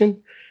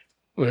distinction.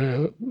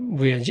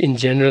 We are in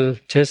general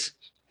just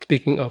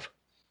speaking of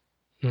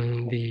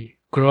the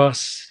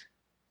gross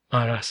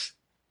maras.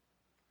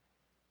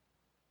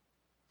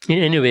 In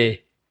any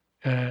way,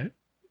 the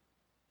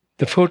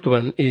fourth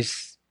one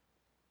is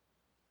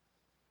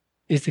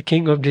the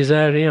king of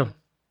desire realm,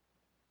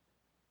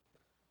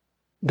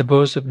 the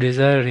boss of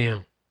desire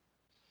realm.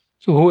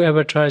 So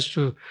whoever tries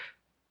to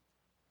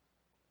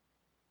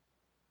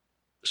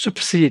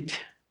supersede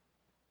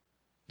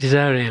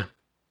desire realm,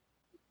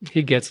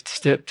 he gets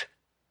disturbed.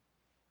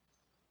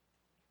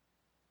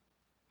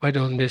 Why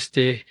don't they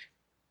stay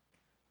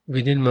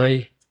within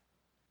my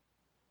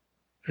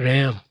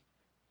realm?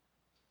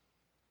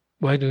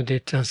 Why do they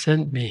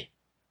transcend me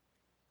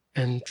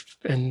and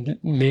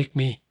make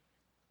me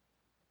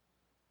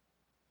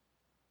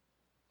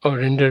or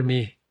render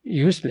me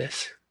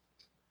useless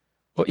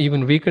or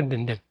even weaker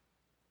than them?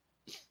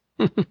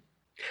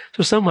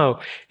 So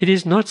somehow it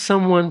is not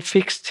someone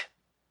fixed,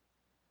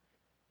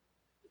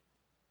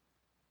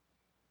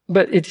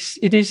 but it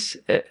is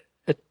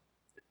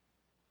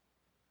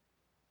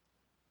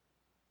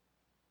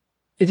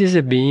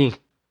a being.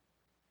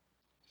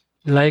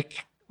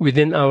 Like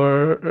within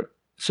our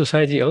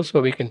society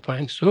also, we can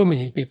find so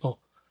many people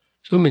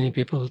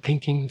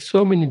thinking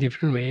so many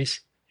different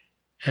ways,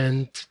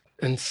 and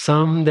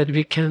some that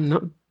we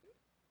cannot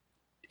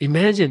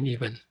imagine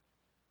even,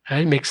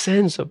 right? Make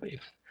sense of even.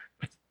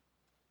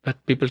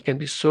 But people can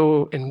be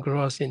so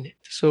engrossed in it,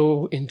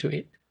 so into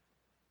it,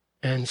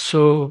 and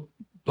so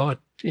bought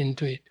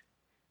into it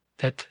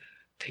that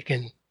they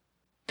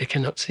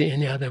cannot see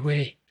any other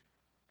way.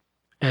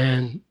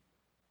 And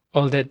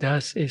all that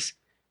does is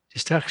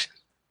destruction.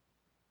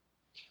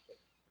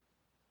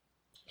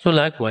 So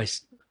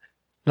likewise,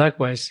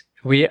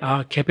 we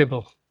are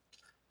capable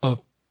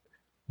of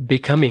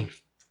becoming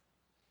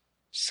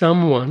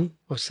someone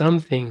or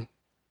something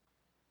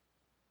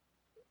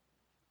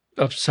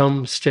of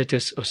some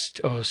status or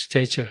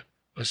stature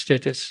or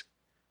status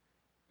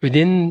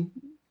within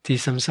the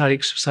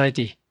samsaric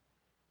society,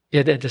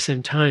 yet at the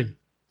same time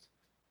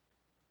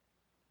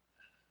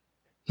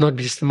not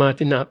be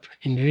smart enough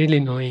in really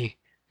knowing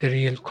the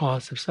real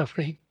cause of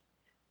suffering,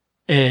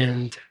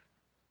 and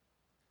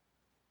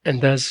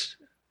thus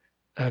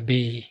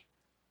be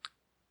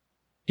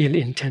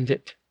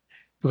ill-intended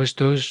towards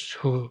those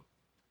who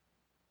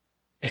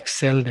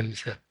excel them.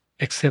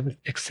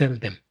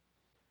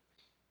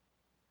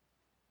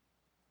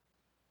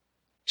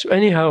 So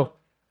anyhow,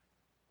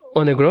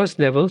 on a gross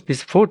level,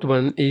 this fourth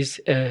one is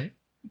a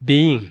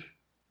being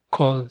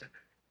called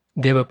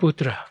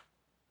Devaputra,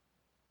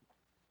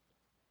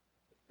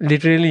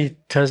 literally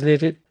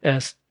translated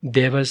as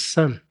Deva's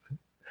son.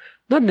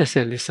 Not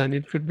necessarily son,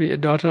 it could be a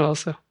daughter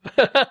also.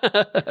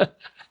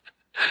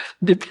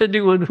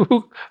 Depending on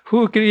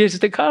who creates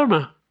the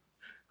karma.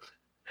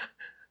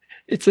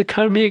 It's a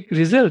karmic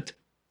result.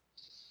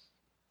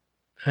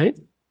 Right?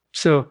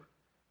 So,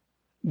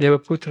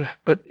 Devaputra.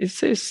 But it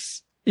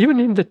says, even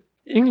in the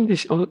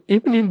English, or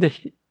even in the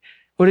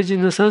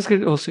original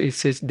Sanskrit also, it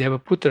says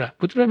Devaputra.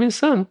 Putra means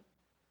son,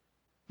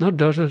 not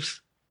daughters.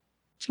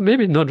 So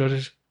maybe not.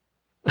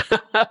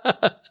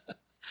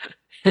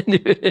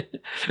 Anyway.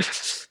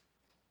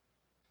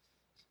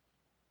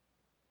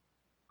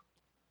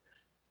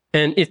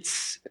 And it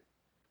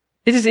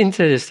is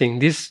interesting.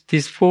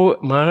 These four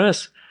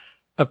maras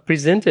are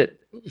presented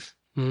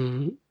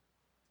in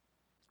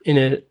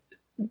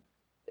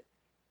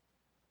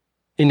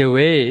a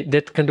way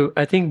that kind of,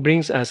 I think,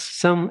 brings us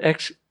some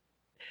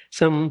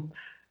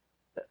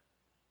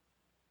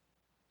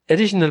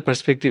additional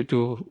perspective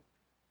to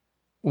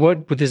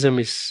what Buddhism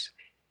is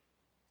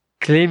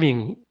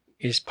claiming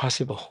is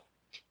possible,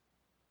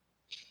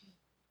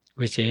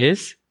 which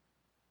is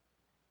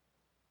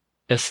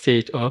a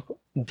state of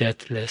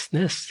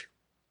deathlessness.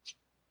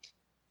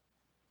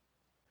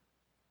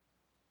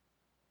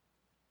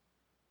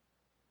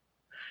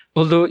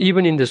 Although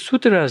even in the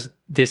sutras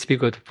they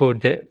speak of for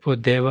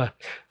deva,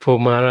 for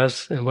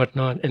maras and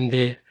whatnot, and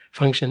they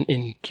function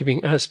in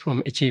keeping us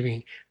from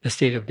achieving the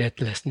state of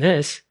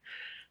deathlessness,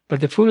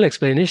 but the full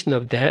explanation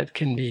of that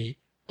can be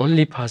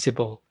only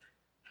possible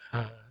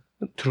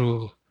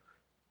through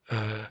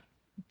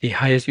the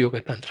highest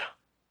yoga tantra.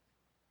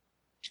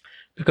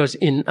 Because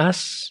in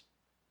us,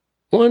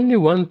 only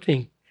one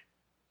thing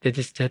that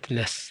is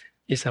deathless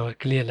is our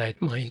clear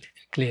light mind.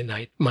 Clear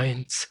light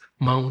mind's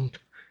mount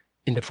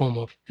in the form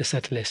of the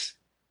subtlest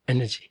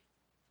energy.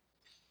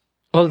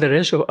 All the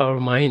rest of our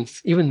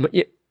minds,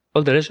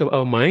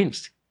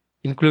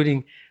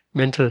 including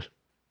mental,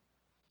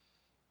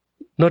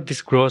 not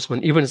this gross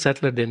one, even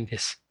subtler than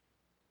this,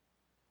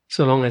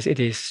 so long as it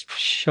is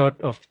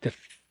short of the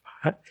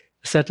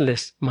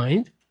subtlest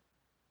mind,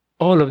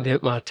 all of them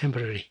are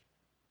temporary.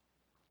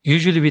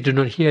 Usually we do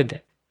not hear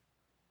that.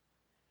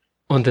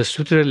 On the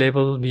sutra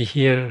level, we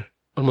hear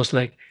almost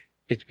like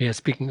we are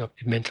speaking of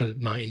the mental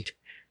mind,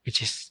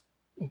 which is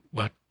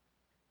what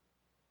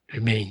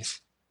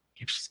remains,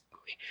 keeps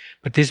going.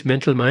 But this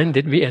mental mind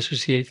that we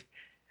associate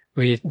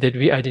with, that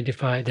we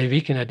identify, that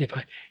we can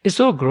identify, is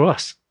so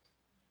gross.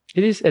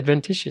 It is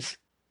adventitious,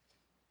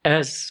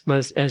 as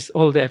much as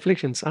all the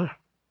afflictions are.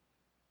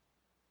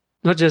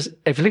 Not just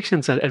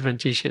afflictions are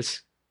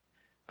adventitious,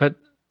 but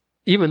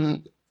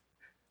even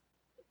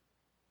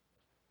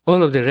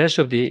all of the rest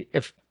of the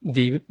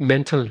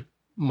mental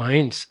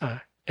minds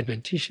are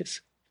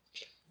adventitious,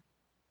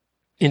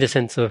 in the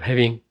sense of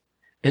having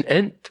an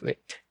end to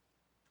it,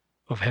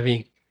 of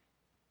having,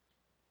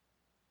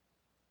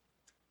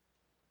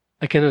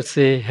 I cannot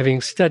say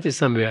having started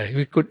somewhere.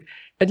 We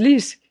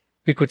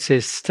could say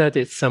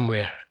started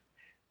somewhere,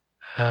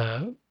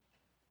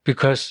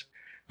 because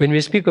when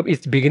we speak of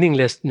its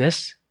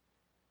beginninglessness,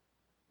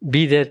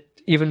 be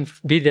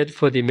that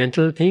for the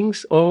mental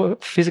things or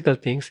physical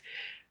things,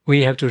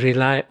 we have to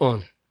rely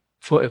on,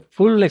 for a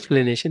full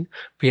explanation,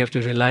 we have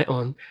to rely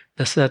on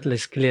the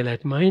subtlest clear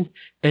light mind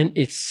and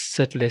its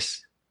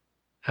subtlest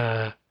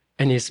and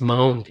its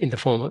mount in the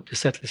form of the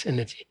subtlest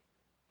energy.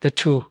 The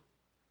two,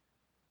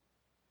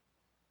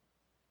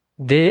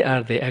 they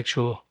are the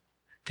actual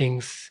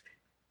things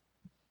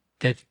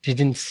that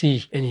didn't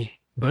see any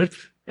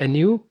birth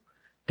anew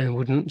and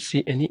wouldn't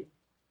see any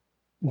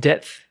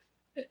death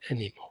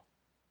anymore.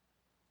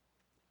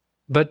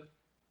 But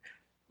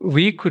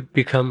we could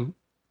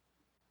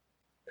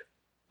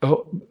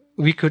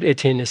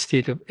attain a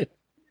state of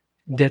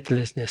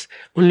deathlessness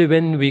only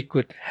when we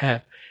could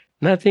have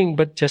nothing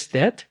but just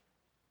that,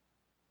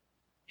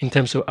 in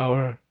terms of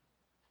our,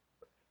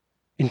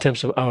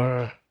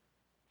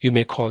 you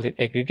may call it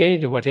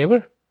aggregate or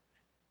whatever,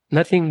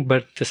 nothing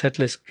but the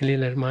subtlest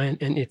clear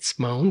mind and its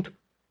mount,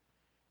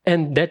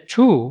 and that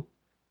too,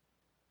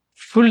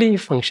 fully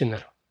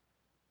functional,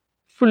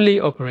 fully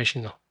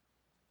operational.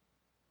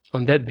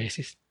 On that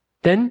basis,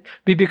 then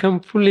we become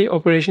fully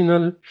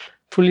operational,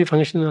 fully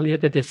functional,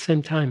 yet at the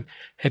same time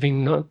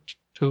having not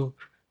to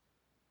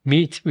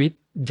meet with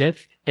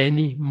death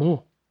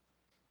anymore.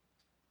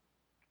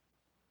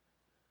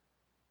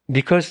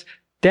 Because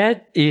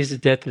that is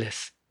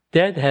deathless.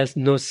 That has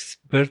no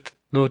birth,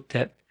 no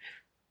death,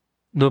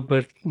 no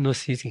birth, no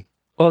ceasing.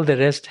 All the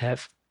rest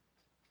have.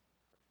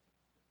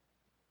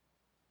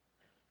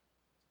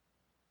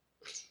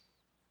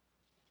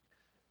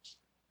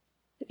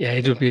 Yeah,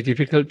 it would be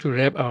difficult to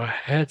wrap our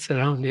heads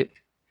around it.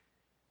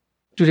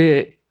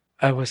 Today,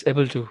 I was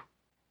able to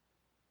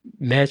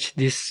match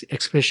this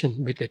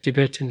expression with a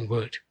Tibetan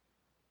word.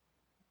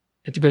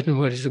 The Tibetan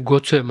word is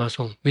Gotsoe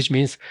Masong, which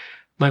means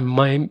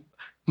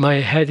my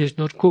head is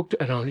not cooked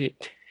around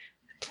it.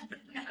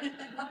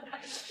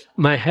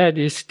 My head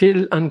is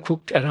still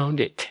uncooked around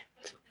it.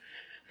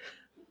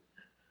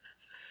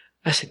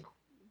 I said,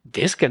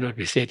 this cannot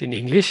be said in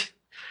English.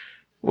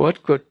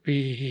 What could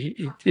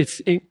be?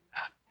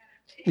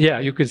 Yeah,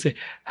 you could say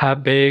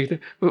half-baked,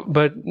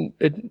 but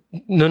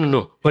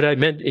no. What I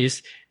meant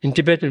is, in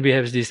Tibetan we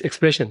have this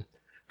expression.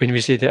 When we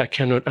say that I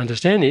cannot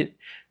understand it,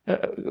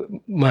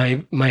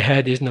 my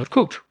head is not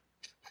cooked.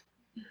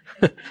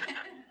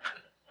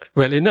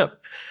 Well enough.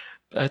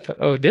 I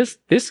thought,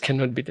 this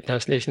cannot be the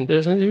translation.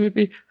 There's something would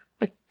be,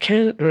 I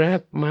can't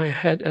wrap my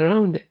head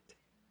around it.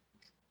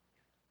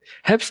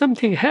 Have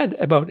something head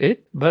about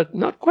it, but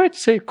not quite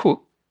say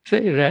cook,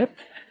 say wrap.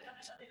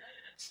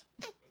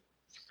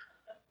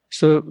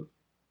 So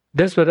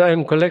that's what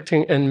I'm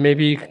collecting and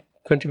maybe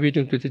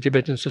contributing to the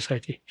Tibetan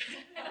society.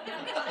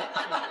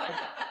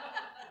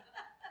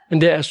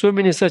 And there are so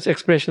many such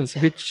expressions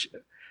which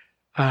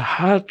are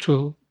hard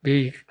to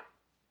be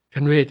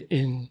conveyed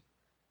in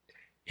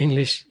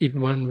English if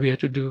one were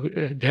to do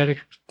a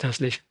direct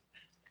translation.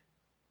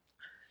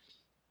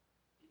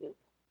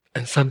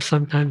 And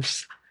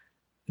sometimes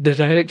the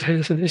direct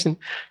translation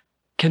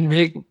can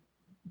make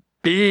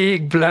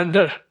big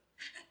blunder.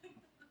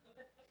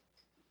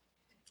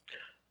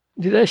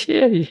 Did I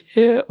share it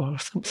here or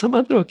some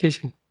other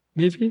occasion?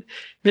 Maybe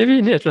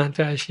in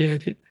Atlanta I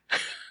shared it.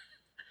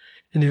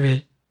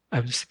 Anyway,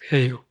 I will spare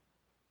you.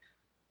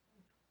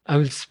 I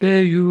will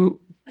spare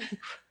you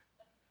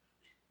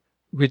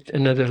with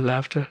another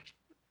laughter.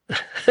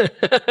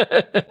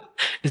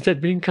 Is that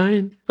being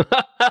kind?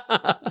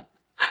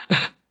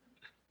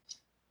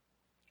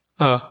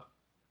 Oh,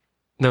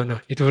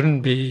 no, it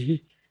wouldn't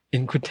be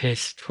in good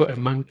taste for a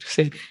monk to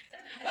say that.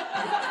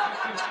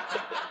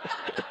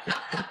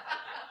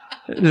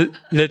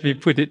 Let me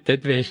put it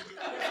that way.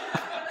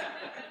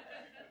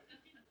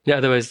 Yeah,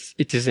 otherwise,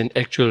 it is an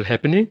actual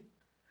happening,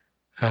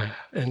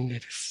 and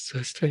it is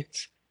so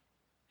strange.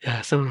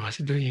 Yeah, someone was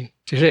doing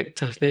direct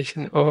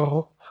translation.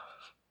 Oh,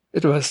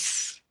 it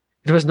was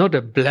not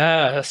a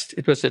blast.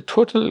 It was a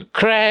total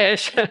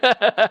crash.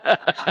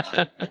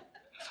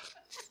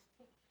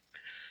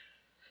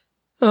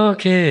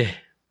 Okay.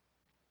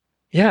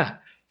 Yeah,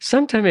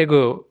 some time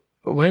ago,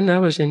 when I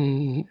was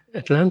in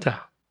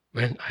Atlanta,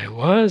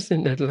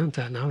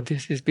 now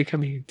this is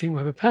becoming a thing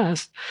of the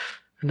past.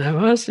 When I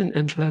was in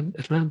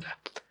Atlanta,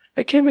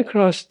 I came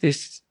across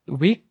this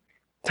Week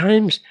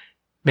Times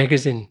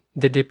magazine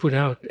that they put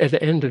out at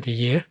the end of the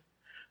year,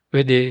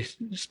 where they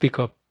speak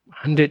of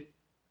 100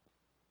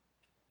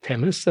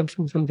 Tamils,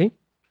 something.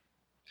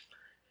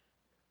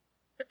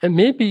 And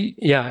maybe,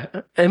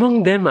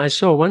 among them I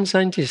saw one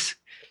scientist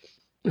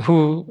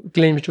who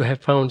claims to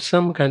have found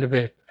some kind of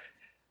a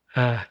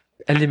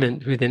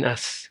element within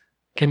us,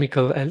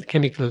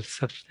 chemical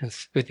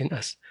substance within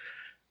us,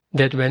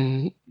 that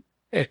when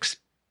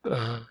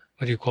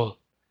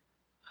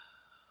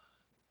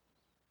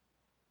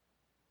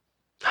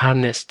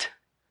harnessed,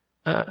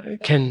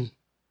 can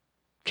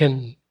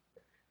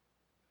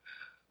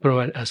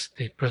provide us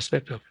the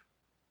prospect of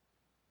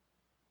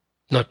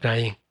not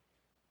dying.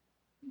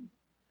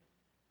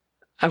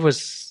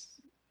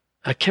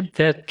 I kept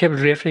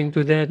referring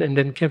to that, and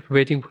then kept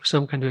waiting for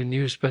some kind of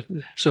news, but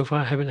so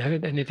far I haven't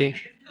heard anything.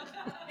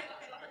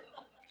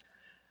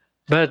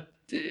 But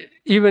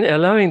even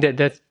allowing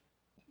that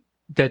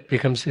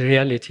becomes a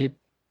reality,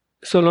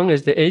 so long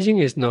as the aging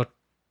is not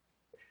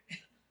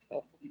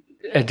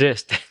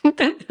addressed,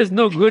 then there's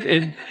no good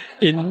in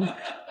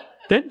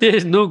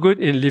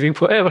living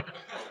forever.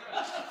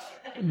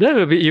 There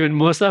will be even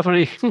more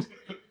suffering.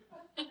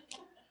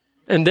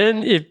 And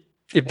then if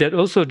that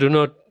also do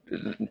not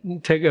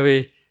take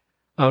away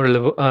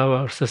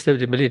our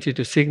susceptibility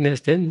to sickness,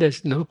 then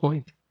there's no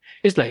point.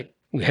 It's like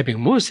having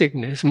more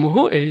sickness,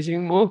 more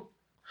aging, more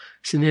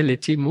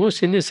senility, more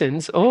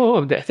senescence, all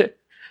of that.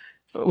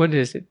 What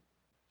is it?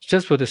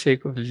 Just for the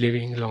sake of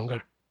living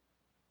longer.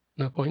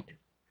 No point.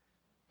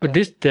 But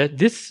this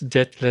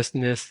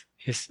deathlessness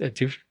is a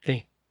different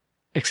thing,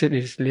 except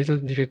it's a little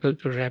difficult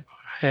to wrap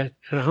our head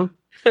around.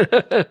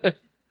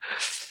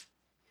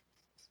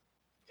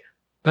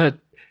 But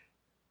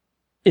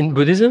in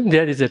Buddhism,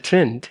 there is a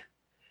trend.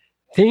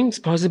 Things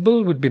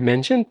possible would be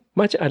mentioned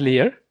much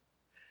earlier,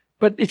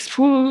 but its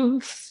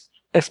full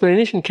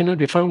explanation cannot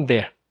be found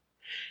there.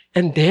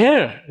 And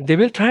there, they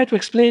will try to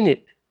explain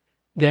it.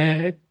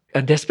 They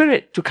are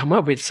desperate to come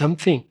up with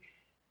something.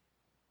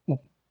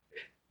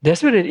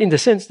 Desperate in the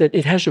sense that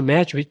it has to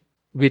match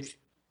with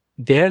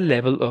their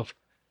level of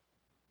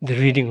the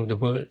reading of the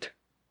world,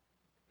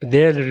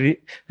 their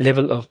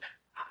level of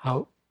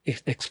how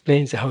it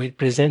explains, how it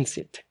presents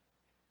it,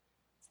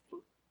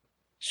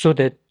 so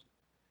that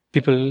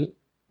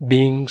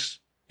beings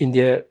in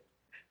their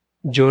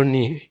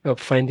journey of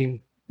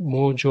finding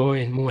more joy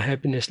and more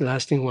happiness,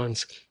 lasting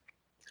ones,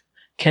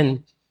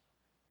 can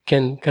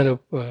kind of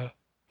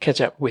catch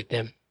up with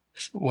them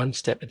one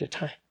step at a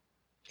time.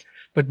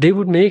 But they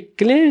would make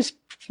claims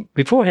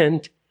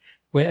beforehand,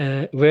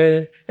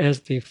 whereas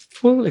the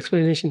full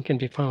explanation can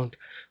be found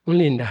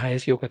only in the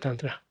highest Yoga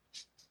Tantra.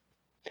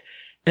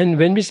 And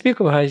when we speak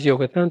of highest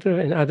Yoga Tantra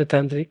and other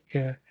tantric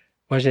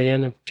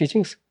Vajrayana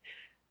teachings,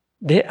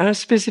 they are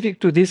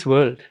specific to this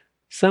world.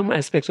 Some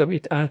aspects of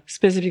it are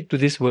specific to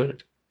this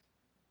world.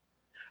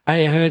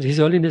 I heard His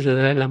Holiness the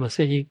Dalai Lama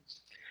saying,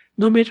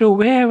 no matter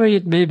wherever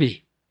it may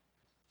be,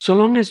 so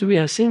long as we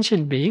are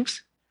sentient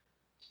beings,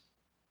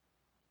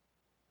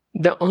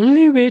 the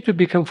only way to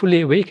become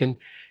fully awakened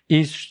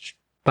is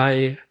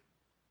by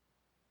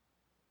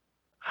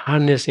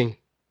harnessing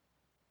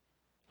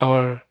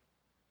our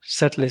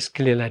subtlest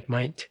clear light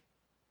mind.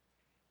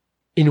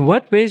 In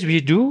what ways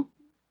we do,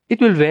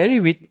 it will vary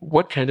with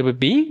what kind of a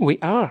being we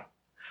are,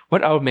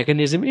 what our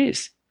mechanism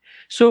is.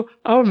 So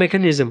our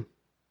mechanism,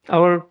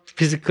 our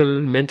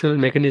physical, mental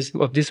mechanism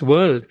of this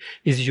world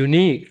is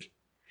unique.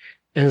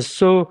 And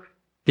so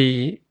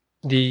the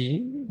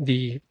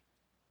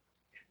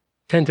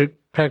tantric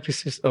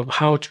practices of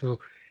how to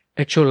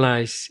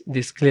actualize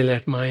this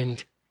clear-eyed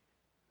mind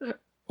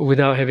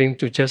without having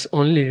to just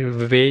only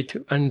wait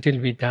until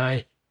we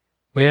die,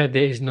 where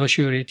there is no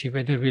surety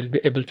whether we'll be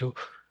able to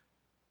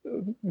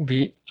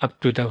be up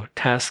to the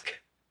task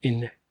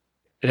in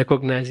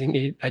recognizing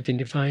it,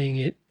 identifying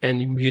it,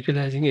 and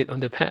utilizing it on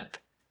the path.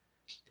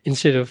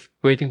 Instead of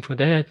waiting for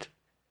that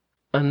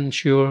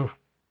unsure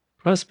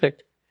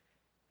prospect,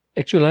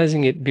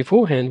 actualizing it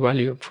beforehand while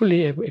you're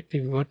fully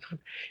active and whatnot.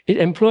 It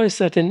employs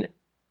certain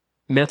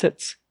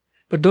methods,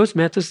 but those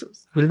methods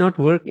will not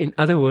work in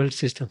other world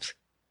systems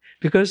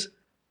because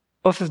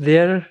of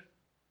their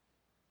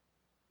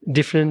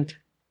different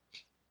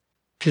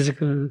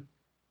physical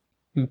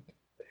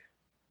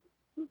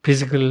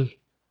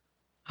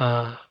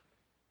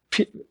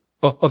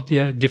of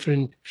their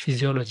different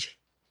physiology.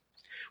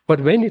 But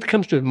when it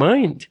comes to the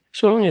mind,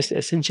 so long as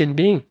a sentient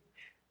being,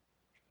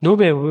 no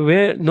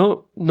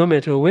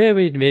matter where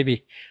it may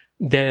be,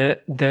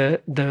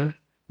 the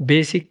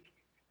basic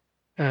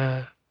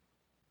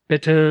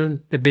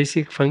pattern, the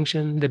basic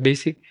function, the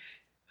basic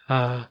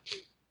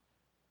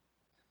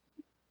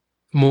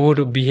mode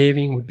of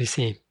behaving would be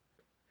same.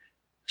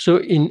 So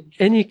in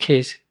any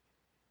case,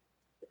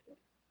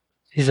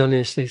 His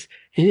Holiness says,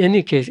 in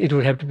any case, it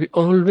would have to be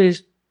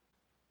always,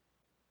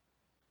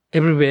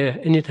 everywhere,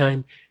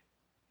 anytime.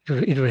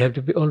 It would have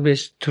to be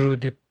always through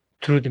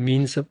the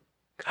means of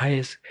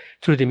highest,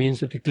 through the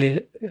means of the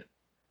clear,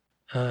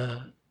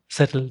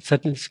 subtle,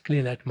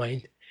 clear-eyed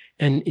mind,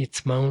 and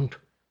its mount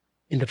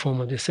in the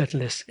form of the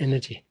subtlest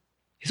energy.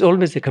 It's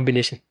always a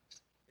combination.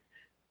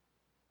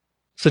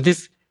 So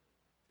this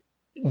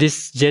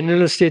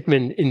general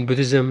statement in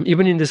Buddhism,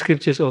 even in the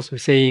scriptures also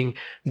saying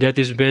that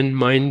is when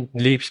mind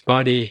leaves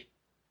body,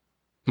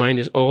 mind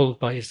is all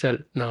by itself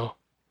now,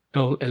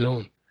 all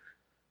alone.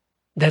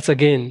 That's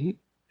again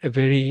a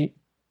very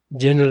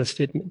general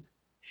statement.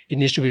 It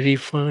needs to be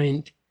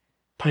refined,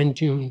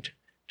 fine-tuned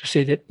to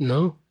say that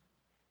no,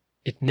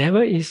 it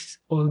never is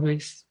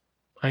always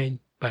mind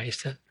by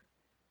itself.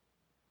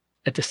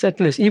 At the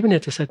subtlest, even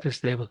at the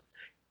subtlest level,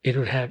 it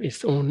will have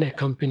its own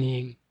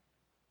accompanying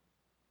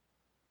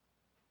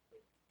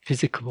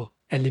physical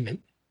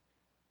element.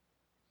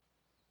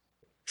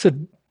 So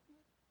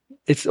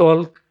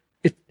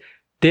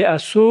they are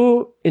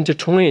so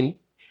intertwined,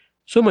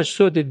 so much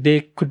so that they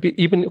could be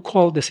even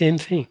called the same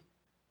thing.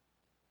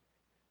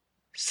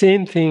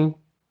 Same thing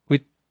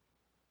with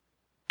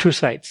two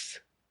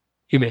sides,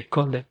 you may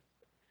call them.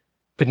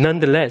 But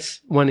nonetheless,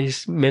 one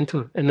is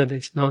mental, another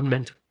is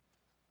non-mental.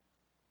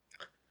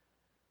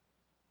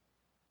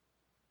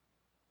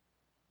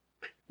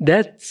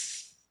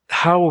 That's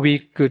how we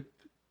could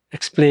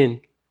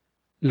explain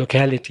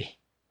locality,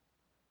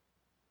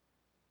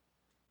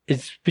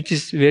 which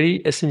is very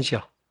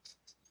essential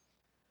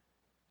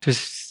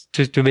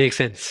to make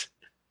sense.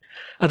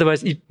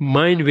 Otherwise, if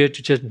mind were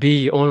to just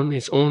be on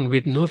its own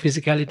with no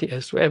physicality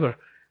whatsoever,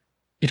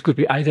 it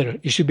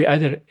should be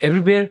either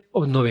everywhere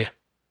or nowhere.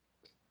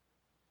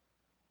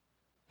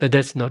 But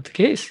that's not the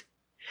case.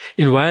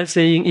 In while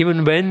saying,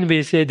 even when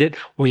we say that,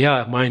 oh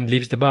yeah, mind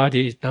leaves the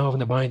body, now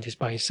the mind is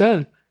by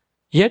itself,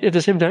 yet at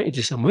the same time it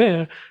is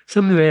somewhere.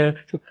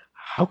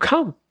 How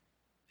come?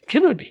 It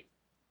cannot be.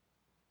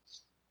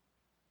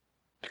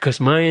 Because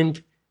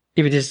mind,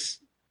 if it is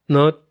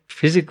not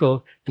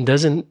physical and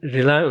doesn't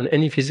rely on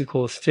any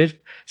physical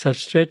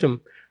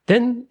substratum,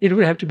 then it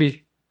will have to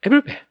be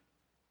everywhere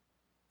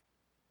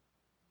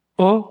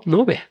or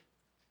nowhere.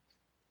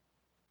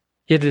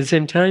 Yet at the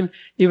same time,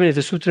 even at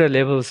the sutra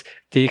levels,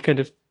 they kind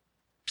of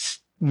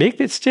make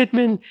that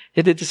statement,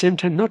 yet at the same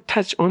time not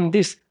touch on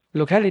this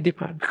locality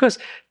part, because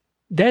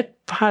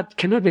that part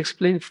cannot be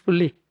explained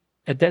fully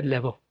at that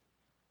level,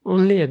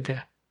 only at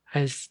the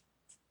highest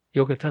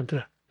Yoga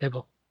Tantra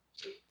level.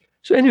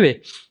 So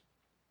anyway,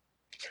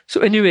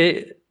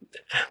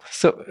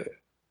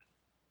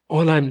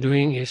 all I'm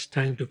doing is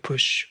trying to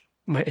push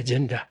my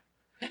agenda.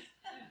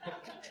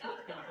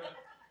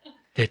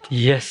 That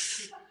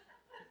yes,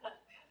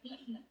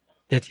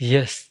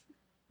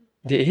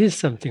 there is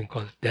something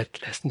called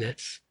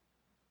deathlessness.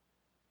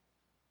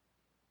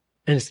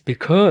 And it's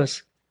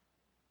because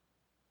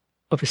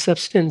of a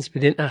substance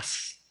within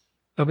us,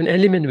 of an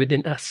element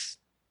within us,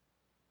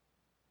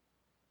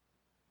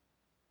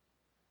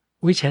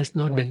 which has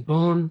not been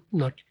born,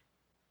 not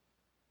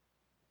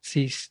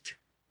ceased,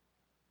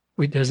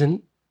 which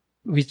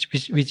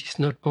is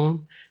not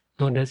born,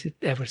 nor does it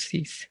ever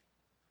cease.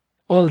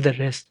 All the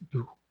rest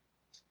do.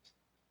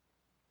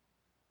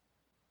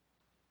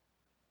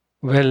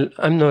 Well,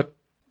 I'm not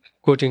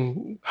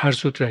quoting Heart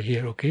Sutra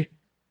here, okay?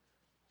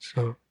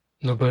 So,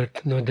 no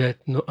birth, no death,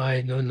 no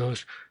eye, no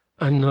nose.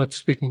 I'm not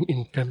speaking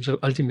in terms of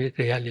ultimate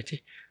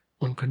reality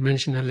on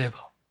conventional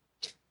level.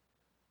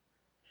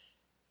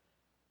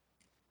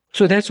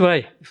 So that's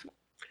why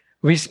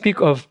we speak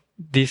of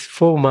these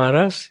four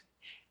maras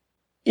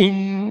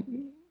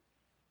in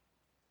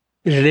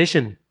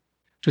relation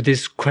to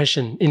this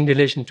question, in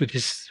relation to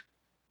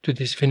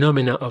this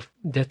phenomena of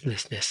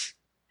deathlessness.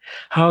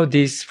 how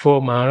these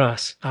four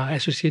maras are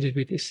associated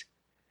with this.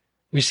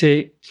 We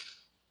say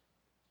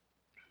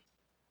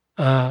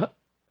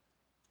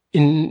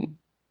in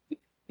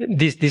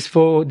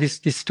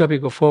this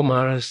topic of four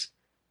maras,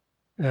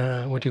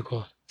 what do you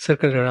call,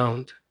 circle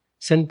around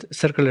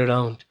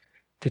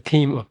the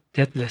theme of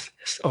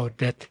deathlessness or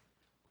death,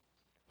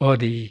 or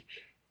the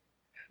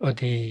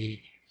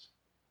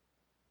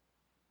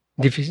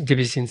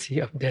deficiency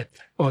of death,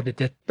 or the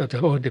death,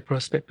 or the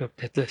prospect of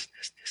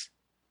deathlessness.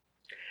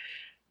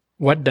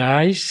 What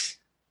dies?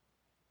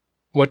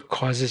 What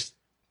causes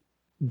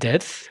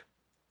death?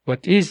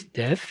 What is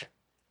death?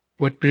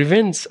 What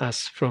prevents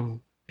us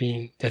from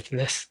being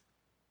deathless?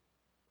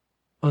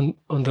 On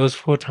those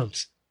four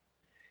terms.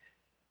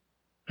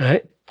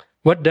 Right?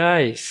 What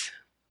dies?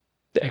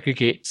 The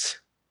aggregates.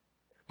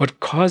 What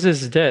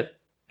causes death?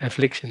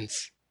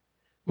 Afflictions.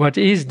 What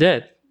is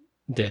death?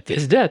 Death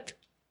is death.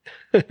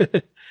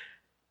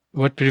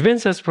 What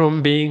prevents us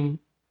from being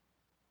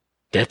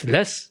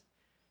deathless?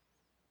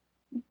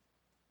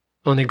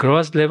 On a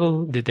gross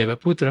level, the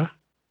Devaputra,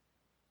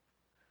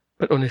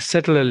 but on a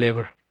subtler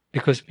level,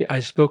 because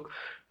I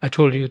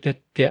told you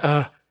that there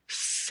are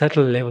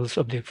subtle levels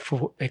of the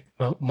four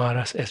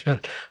maras as well.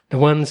 The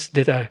ones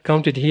that are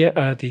counted here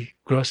are the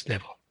gross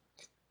level.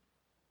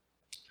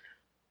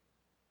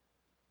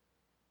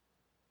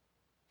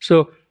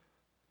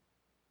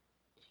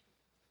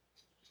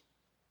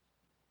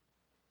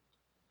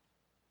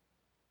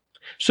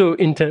 So,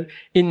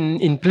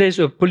 in place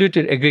of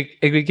polluted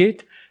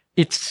aggregate,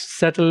 its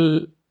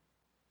subtle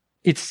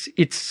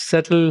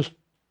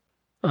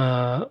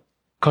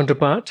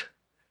counterpart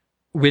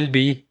will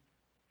be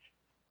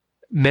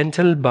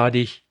mental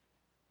body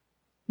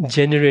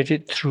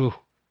generated through.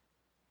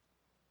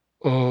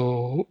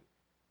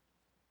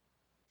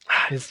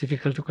 It's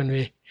difficult to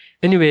convey.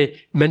 Anyway,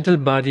 mental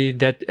body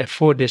that a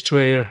four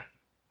destroyer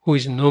who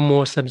is no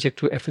more subject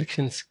to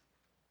afflictions.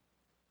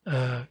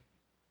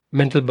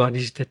 Mental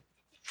bodies that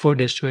four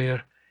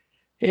destroyer,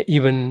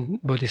 even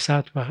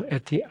bodhisattva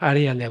at the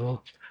Arya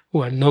level,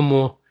 who are no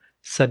more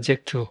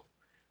subject to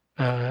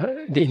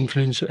the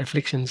influence of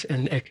afflictions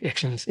and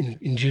actions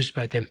induced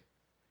by them,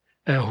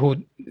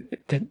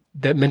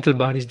 the mental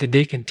bodies that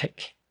they can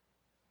take.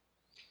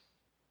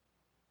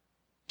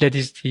 That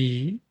is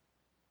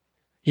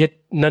yet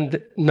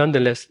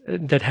nonetheless,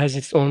 that has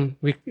its own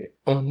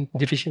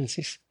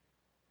deficiencies.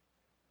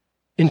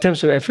 In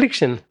terms of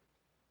affliction,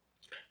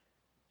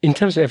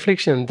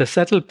 the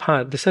subtle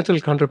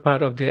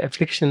counterpart of the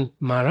affliction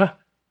mara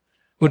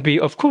would be,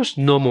 of course,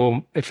 no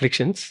more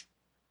afflictions.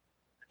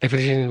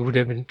 Affliction would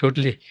have been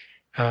totally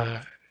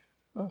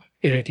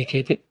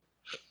eradicated.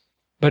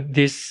 But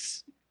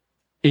this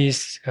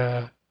is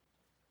the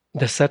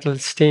subtle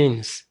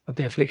stains of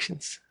the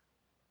afflictions.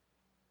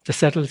 The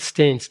subtle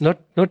stains,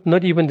 not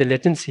even the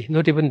latency,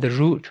 not even the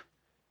root,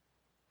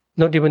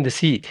 not even the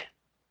seed.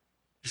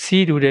 The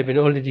seed would have been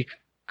already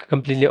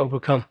completely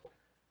overcome,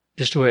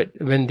 destroyed,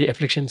 when the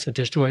afflictions are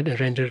destroyed and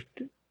rendered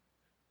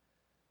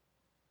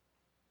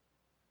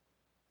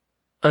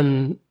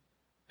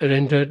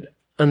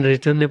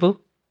unreturnable.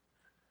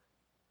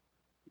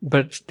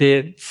 But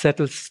they're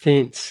subtle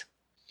stains,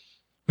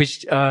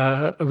 which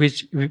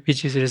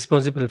is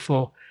responsible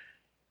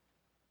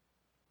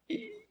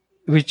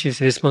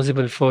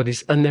for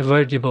this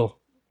unavoidable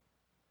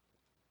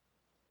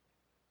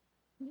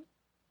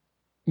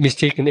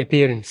mistaken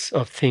appearance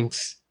of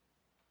things,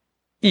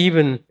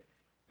 even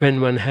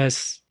when one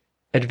has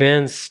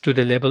advanced to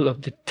the level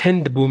of the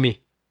 10th bhumi,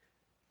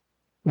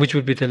 which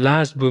would be the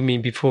last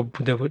bhumi before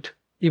Buddhahood,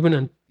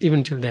 even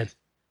till then.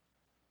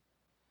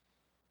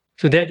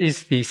 So that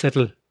is the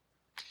subtle.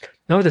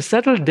 Now the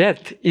subtle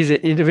death is a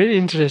very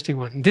interesting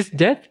one. This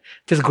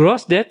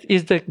gross death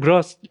is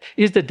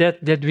the death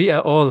that we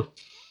are all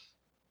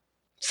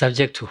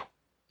subject to.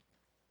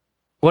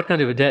 What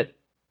kind of a death?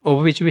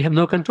 Over which we have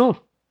no control.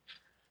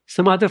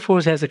 Some other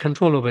force has a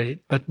control over it,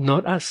 but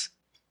not us.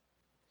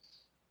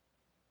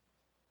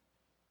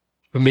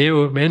 We may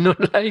or may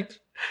not like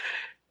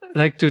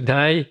to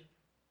die,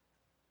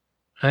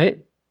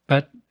 right?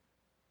 But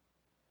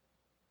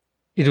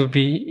it will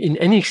be, in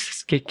any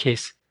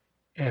case,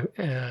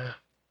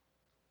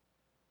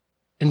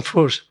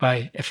 enforced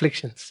by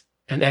afflictions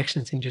and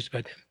actions induced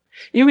by them.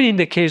 Even in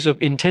the case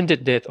of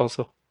intended death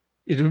also,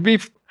 it will be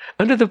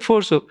under the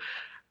force of,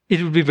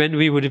 it will be when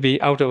we would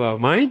be out of our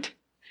mind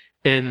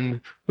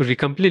and would be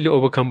completely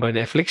overcome by an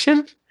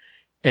affliction,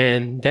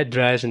 and that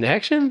drives an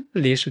action,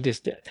 leads to this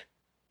death.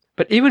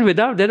 But even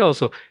without that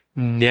also,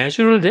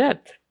 natural death,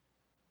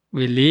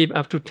 we live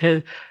up to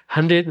 10,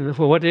 100,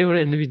 or whatever,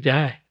 and we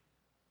die.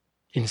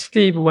 In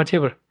sleep,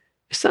 whatever.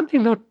 It's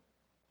something not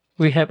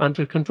we have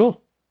under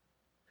control.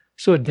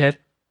 So death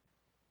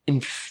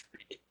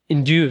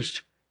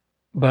induced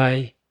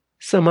by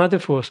some other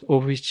force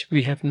over which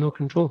we have no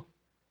control.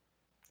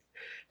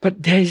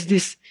 But there is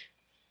this,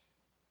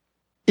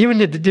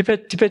 even in the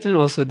Tibetan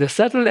also, the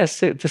subtle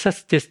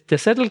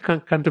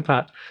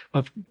counterpart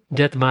of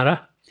death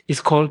mara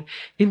is called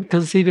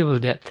inconceivable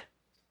death.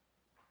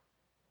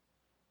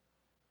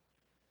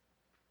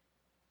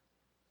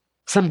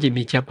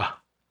 Samjimijaba.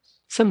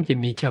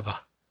 Samjimijaba.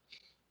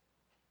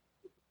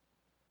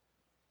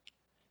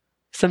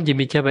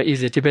 Samjimijaba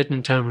is a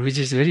Tibetan term which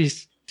is very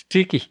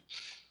tricky.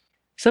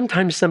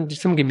 Sometimes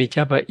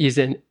Samjimijaba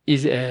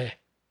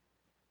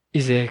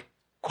is a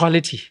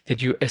quality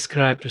that you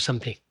ascribe to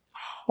something.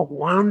 Oh,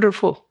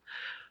 wonderful,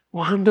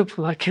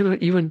 wonderful! I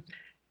cannot even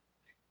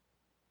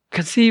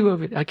conceive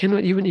of it. I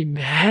cannot even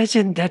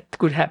imagine that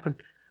could happen.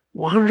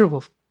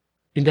 Wonderful,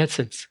 in that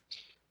sense.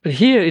 But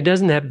here it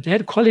doesn't have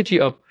that quality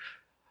of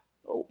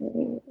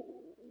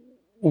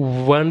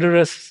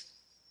wondrous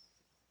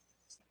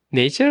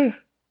nature,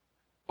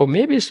 or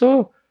maybe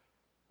so,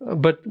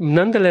 but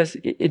nonetheless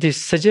it is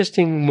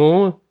suggesting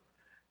more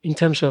in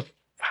terms of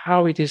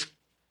how it is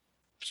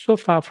so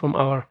far from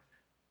our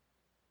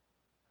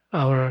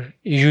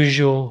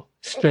usual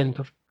strength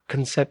of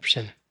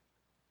conception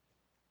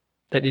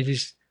that it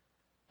is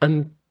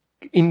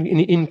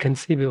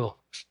inconceivable.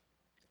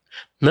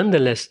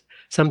 Nonetheless,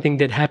 something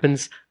that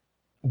happens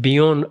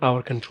beyond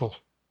our control.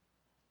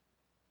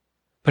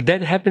 But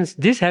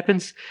this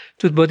happens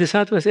to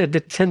bodhisattvas at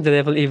the 10th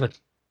level even.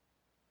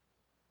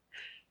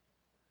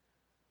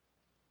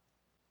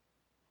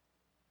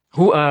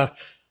 Who are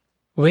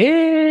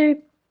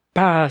way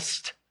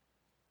past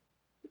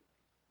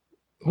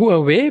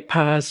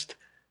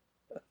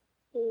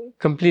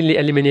completely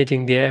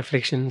eliminating their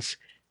afflictions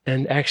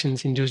and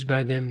actions induced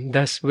by them,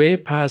 thus way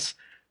past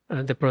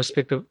the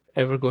prospect of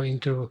ever going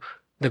through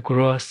the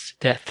gross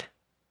death.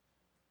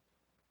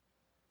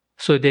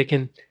 So they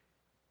can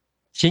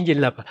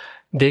Chinjilapa,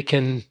 they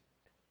can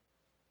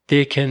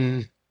today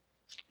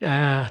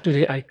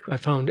I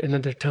found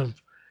another term,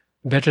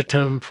 better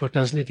term for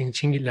translating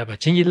Chinjilapa.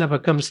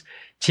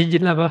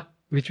 Chinjilapa,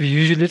 which we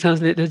usually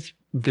translate as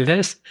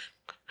blessed,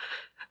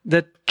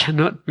 that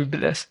cannot be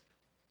blessed.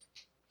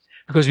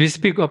 Because we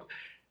speak of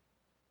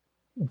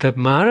the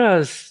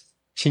Maras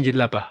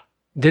Chinjilapa.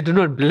 They do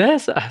not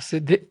bless us.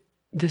 They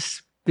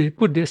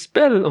put their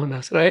spell on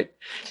us, right?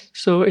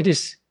 So it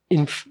is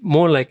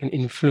more like an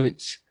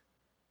influence,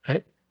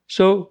 right?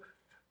 So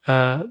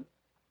a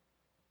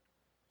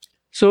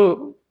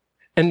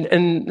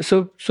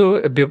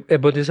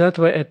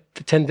bodhisattva at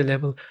the 10th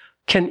level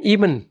can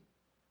even,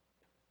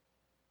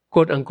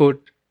 quote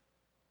unquote,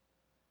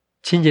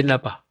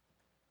 Chinjilapa,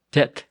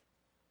 death,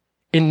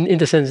 in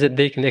the sense that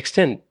they can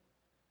extend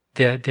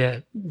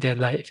their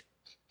life.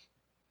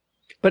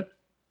 But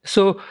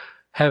so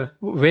have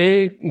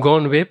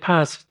gone way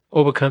past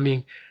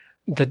overcoming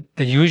the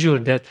usual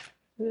death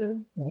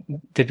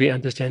that we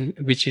understand,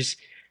 which is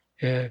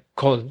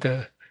called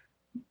the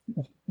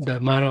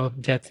Mara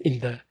of death in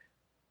the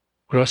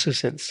grosser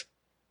sense.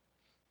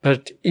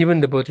 But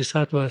even the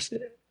bodhisattvas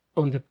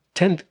on the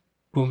 10th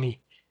bhumi,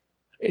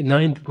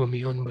 9th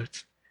bhumi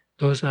onwards,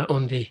 those are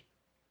on the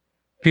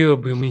pure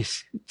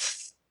bhumis,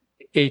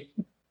 8th,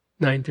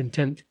 9th and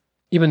 10th.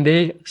 Even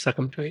they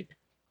succumb to it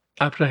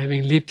after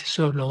having lived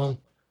so long,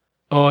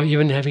 or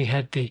even having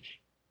had the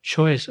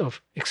choice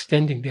of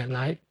extending their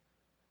life.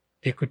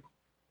 They could,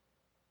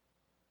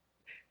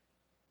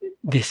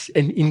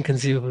 an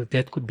inconceivable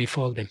death could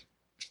befall them.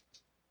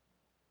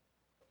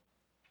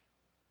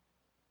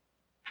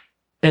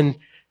 And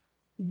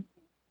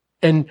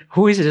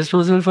who is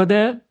responsible for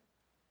that?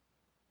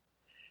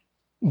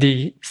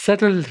 The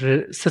subtle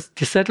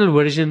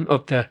version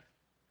of the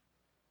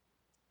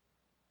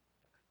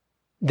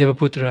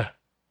Devaputra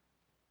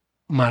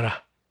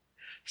Mara.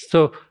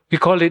 So we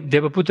call it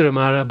Devaputra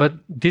Mara, but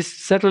this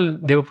subtle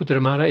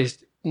Devaputra Mara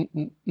is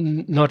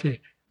not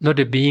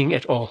a being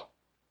at all.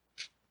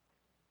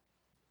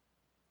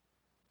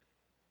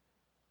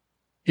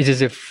 It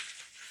is a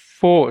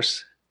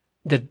force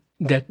that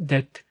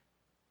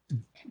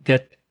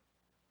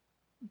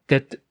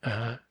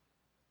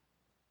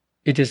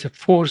it is a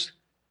force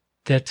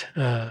that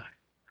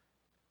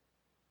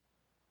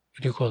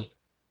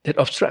that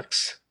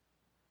obstructs,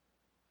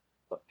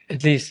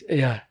 at least,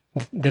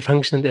 that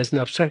functions as an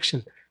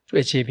obstruction to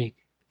achieving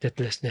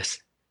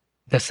deathlessness,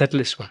 the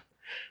subtlest one.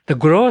 The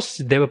gross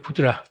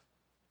Devaputra,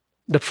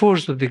 the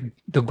force of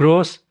the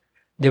gross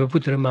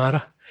Devaputra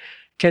Mara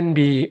can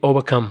be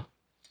overcome.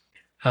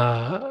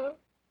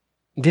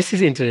 This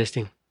is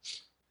interesting.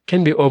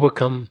 Can be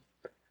overcome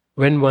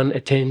when one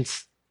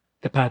attains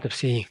the path of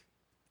seeing.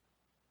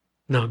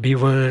 Now, be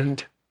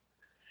warned,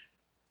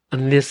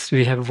 unless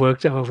we have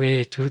worked our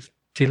way till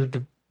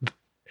the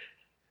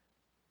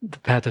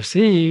path of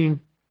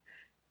seeing,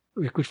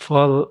 we could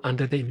fall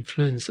under the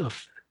influence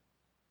of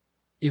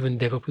even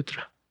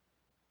Devaputra,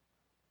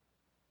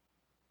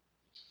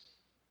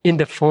 in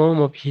the form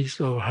of his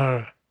or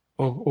her,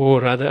 or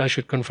rather I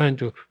should confine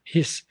to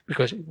his,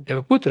 because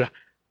Devaputra,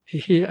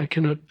 I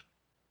cannot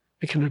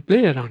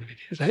play around with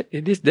it, right?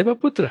 It is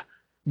Devaputra,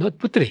 not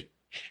Putri.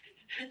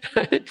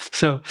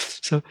 So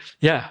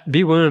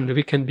be warned,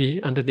 we can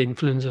be under the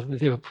influence of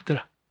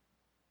Devaputra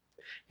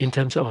in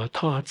terms of our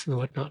thoughts and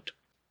whatnot.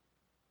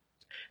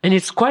 And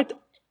it's quite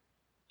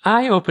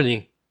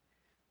eye-opening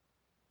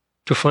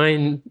to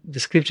find the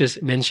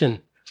scriptures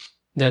mention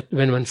that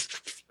when one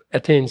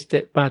attains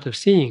the path of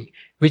seeing,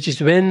 which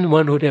is when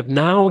one would have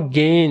now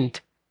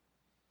gained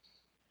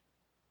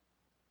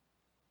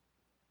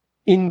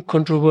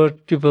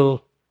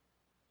incontrovertible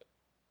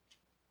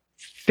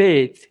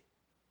faith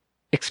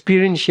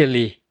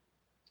experientially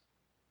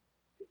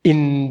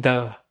in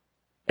the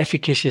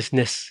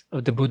efficaciousness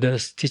of the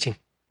Buddha's teaching,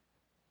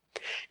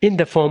 in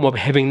the form of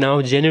having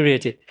now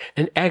generated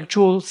an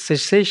actual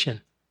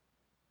cessation,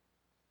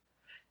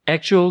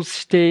 actual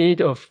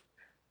state of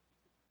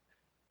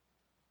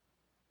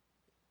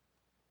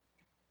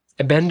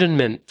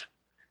abandonment,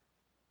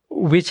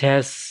 which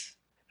has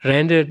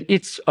rendered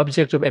its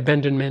object of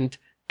abandonment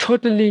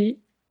totally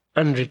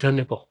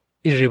unreturnable,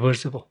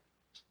 irreversible.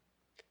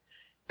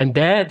 And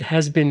that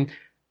has been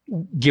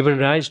given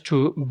rise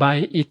to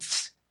by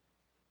its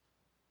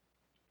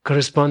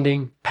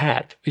corresponding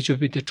path, which would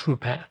be the true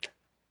path.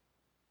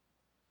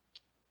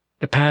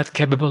 The path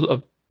capable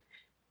of,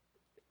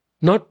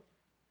 not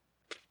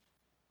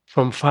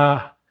from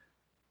far,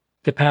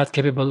 the path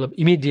capable of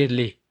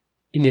immediately,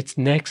 in its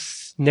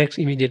next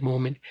immediate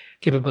moment,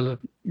 capable of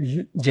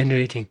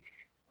generating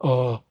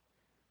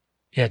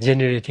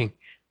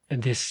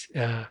this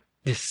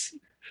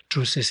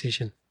true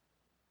cessation.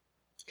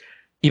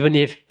 Even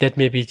if that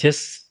may be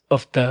just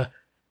of the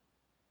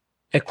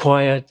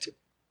acquired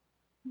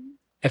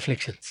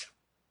afflictions.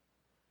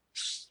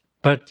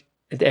 But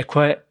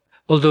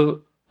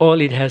although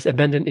all it has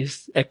abandoned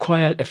is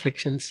acquired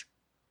afflictions,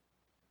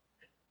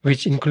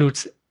 which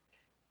includes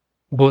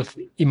both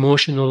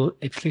emotional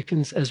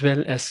afflictions as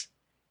well as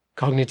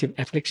cognitive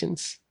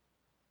afflictions.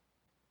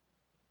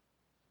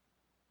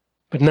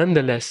 But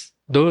nonetheless,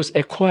 those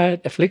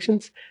acquired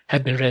afflictions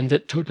have been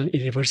rendered totally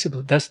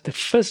irreversible. Thus, the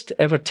first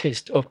ever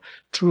taste of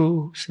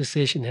true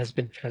cessation has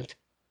been felt.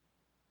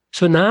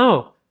 So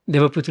now,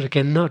 Devaputra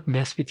cannot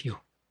mess with you.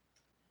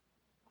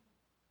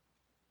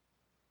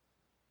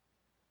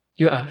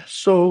 You are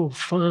so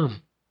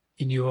firm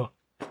in your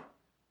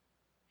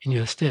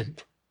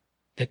stand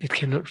that it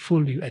cannot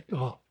fool you at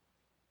all.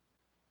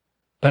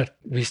 But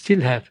we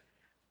still have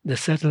the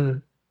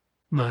subtle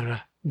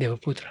Mara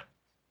Devaputra,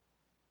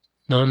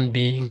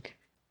 non-being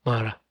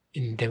Mara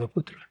in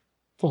Devaputra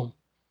form,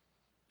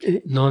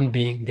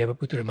 non-being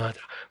Devaputra Mara,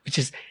 which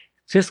is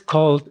just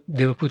called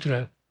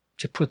Devaputra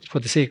for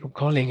the sake of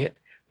calling it,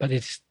 but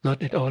it's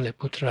not at all a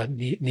putra,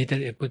 neither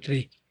a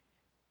putri,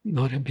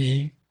 nor a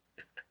being.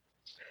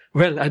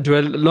 Well, I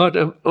dwell a lot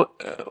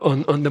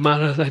on the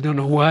Maras. I don't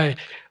know why.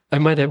 I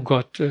might have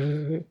got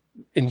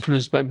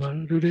influenced by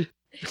Mara today.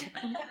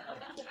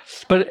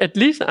 But at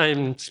least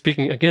I'm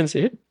speaking against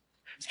it,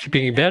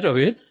 speaking bad of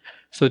it.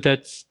 So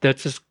that's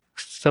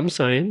some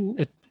sign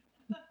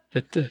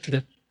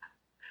that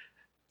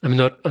I'm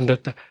not under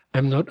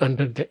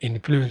the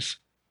influence.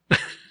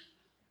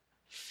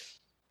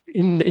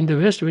 In the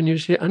West, when you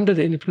say under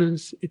the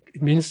influence,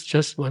 it means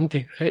just one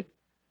thing, right?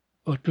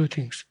 Or two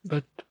things.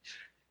 But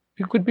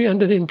you could be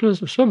under the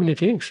influence of so many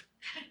things.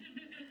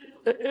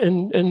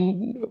 And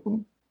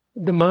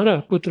the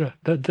Mara Putra,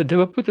 the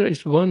Devaputra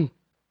is one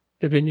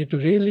that we need to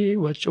really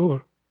watch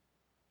over.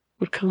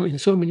 Would come in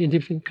so many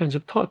different kinds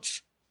of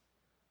thoughts,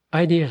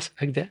 ideas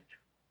like that.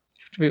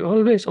 You have to be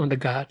always on the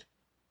guard.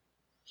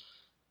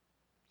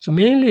 So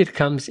mainly it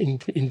comes in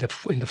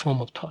the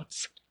form of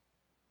thoughts.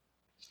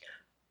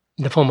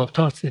 In the form of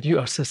thoughts that you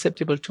are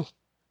susceptible to.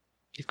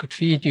 It could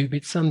feed you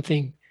with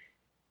something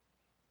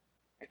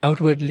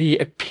outwardly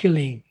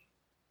appealing,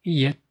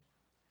 yet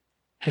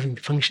having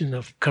the function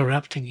of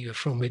corrupting you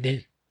from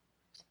within.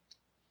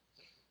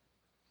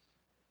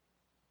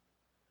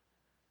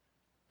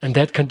 And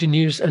that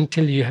continues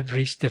until you have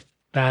reached the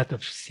path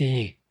of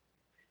seeing.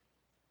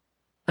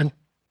 And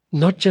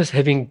not just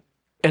having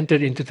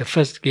entered into the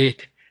first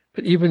gate,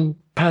 but even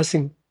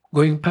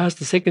going past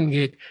the second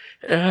gate,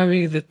 and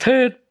having the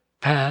third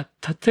path,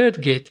 the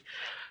third gate,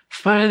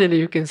 finally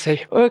you can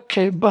say,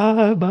 okay,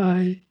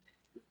 bye-bye,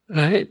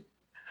 right?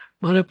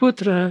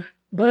 Maraputra,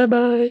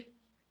 bye-bye.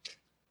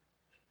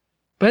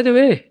 By the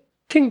way,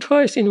 think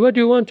twice in what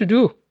you want to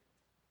do,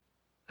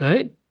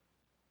 right?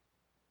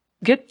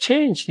 Get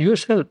changed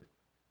yourself.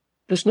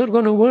 That's not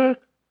going to work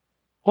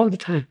all the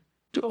time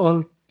to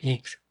all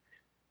beings.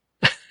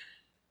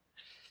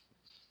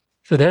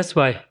 So that's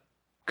why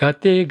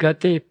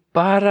gate,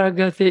 para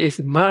gate is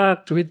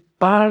marked with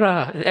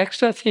para, an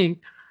extra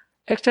thing,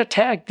 extra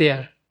tag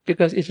there,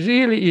 because it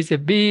really is a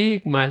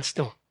big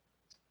milestone.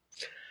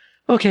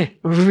 Okay,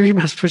 we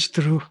must push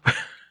through.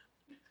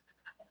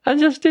 I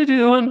just did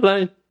it one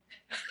line.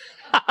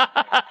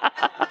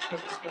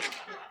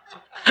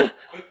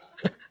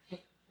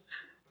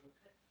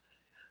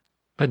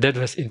 But that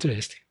was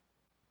interesting.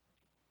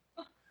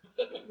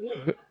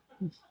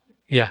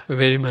 Yeah,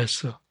 very much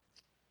so.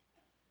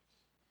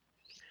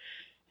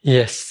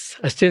 Yes,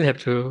 I still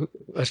have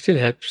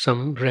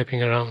some wrapping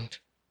my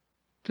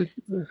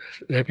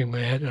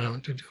head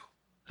around to do.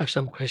 I have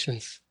some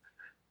questions.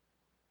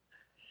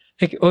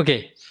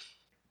 Okay.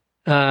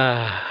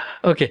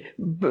 Okay.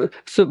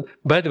 So,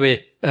 by the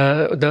way,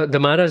 the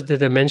maras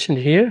that I mentioned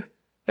here,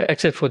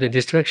 except for the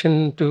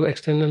distraction to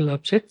external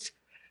objects,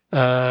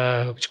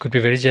 which could be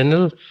very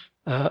general.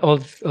 All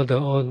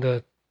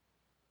the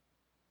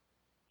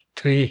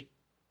three,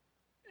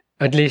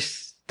 at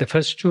least the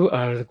first two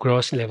are the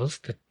gross levels.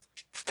 The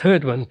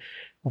third one,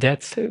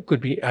 death could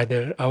be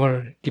either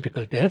our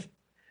typical death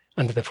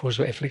under the force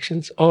of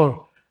afflictions,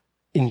 or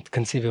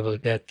inconceivable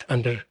death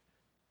under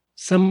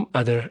some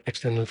other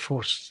external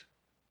force.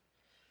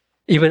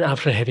 Even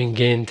after having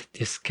gained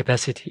this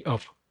capacity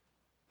of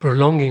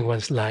prolonging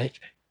one's life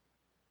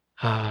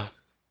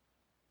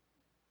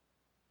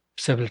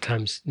several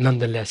times,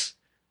 nonetheless,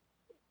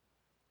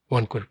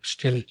 one could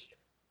still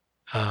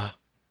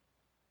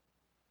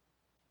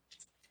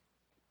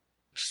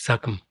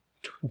succumb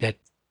to death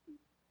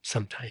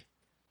sometime.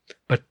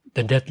 But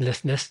the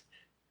deathlessness,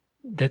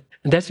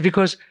 that's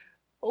because,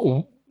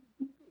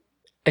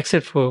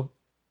 except for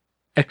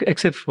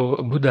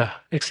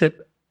Buddha, except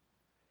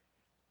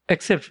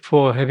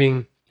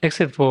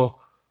for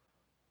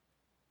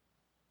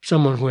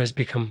someone who has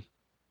become,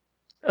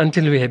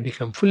 until we have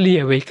become fully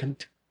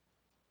awakened,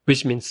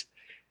 which means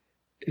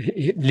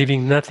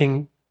leaving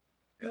nothing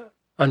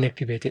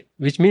unactivated,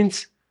 which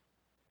means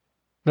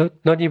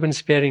not even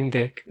sparing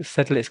the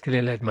subtle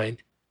skeletal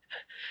mind.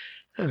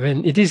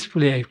 When it is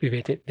fully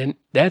activated, then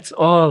that's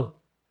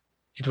all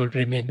it will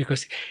remain,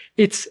 because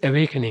its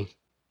awakening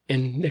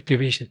and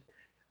activation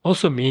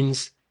also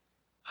means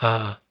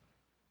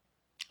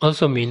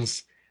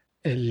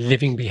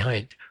leaving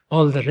behind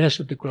all the rest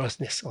of the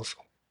grossness also.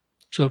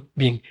 So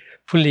being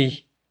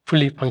fully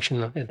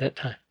functional at that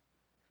time.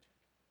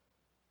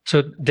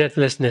 So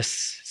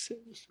deathlessness.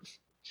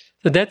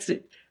 So that's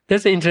an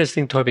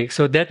interesting topic.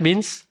 So that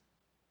means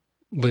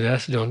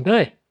Buddhas don't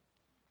die.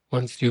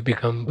 Once you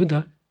become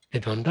Buddha, they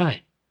don't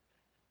die.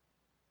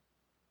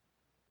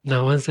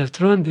 Now, once I've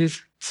thrown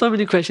this, so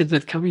many questions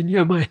that come in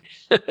your mind.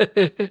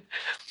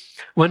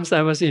 Once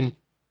I was in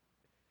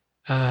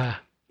Thailand.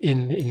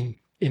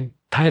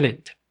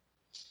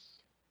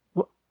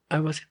 I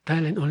was in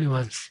Thailand only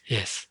once.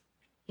 Yes,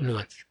 only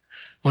once.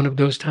 One of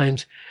those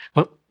times,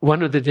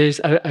 one of the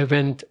days I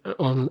went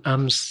on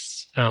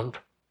alms round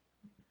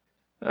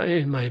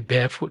in my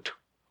barefoot.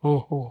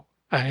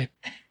 I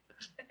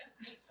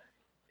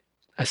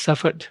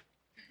suffered.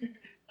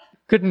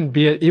 Couldn't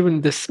bear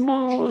even the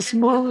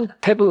small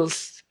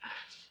pebbles,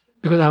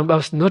 because I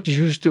was not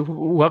used to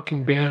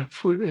walking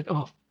barefoot at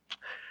all.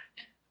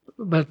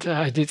 But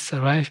I did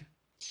survive,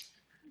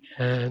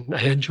 and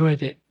I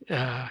enjoyed it.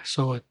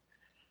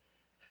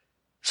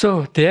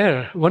 So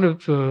there, one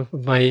of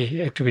my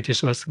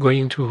activities was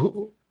going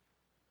to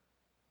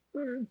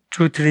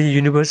 2-3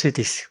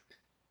 universities.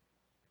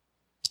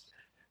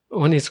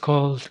 One is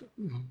called,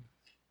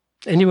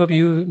 any of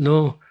you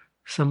know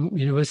some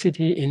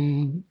university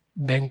in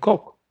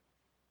Bangkok?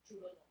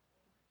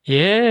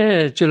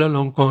 Yeah,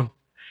 Chulalongkorn.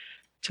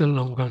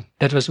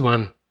 That was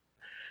one.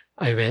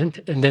 I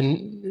went, and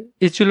then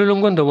is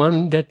Chulalongkorn the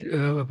one that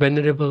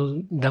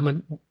Venerable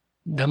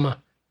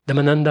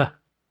Dhammananda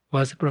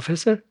was a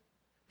professor?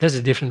 That's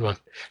a different one.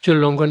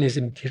 Chulalongkorn is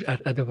the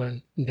other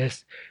one.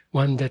 There's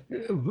one that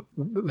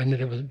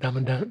Venerable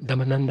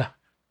Dhammananda,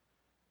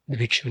 the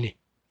Bhikshuni,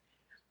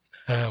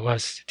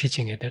 was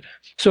teaching at that time.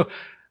 So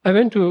I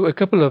went to a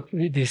couple of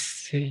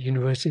these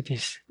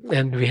universities,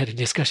 and we had a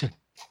discussion.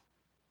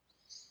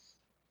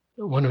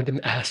 One of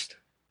them asked,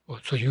 "Oh,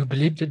 so you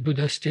believe that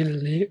Buddha is still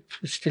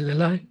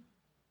alive?"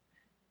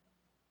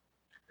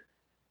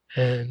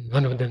 And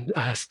one of them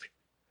asked,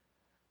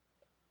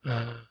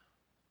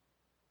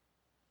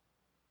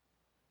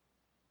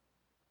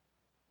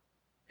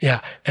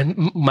 and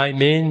my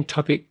main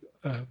topic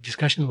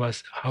discussion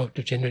was how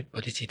to generate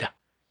bodhicitta.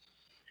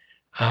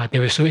 They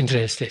were so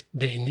interested,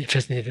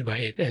 fascinated by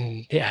it,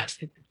 and they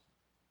asked it.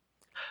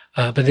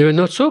 But they were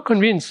not so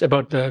convinced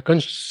about the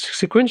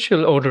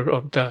sequential order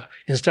of the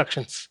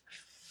instructions.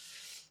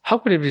 How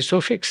could it be so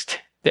fixed?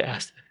 They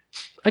asked.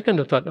 I kind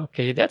of thought,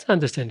 okay, that's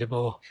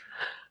understandable.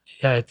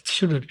 Yeah, it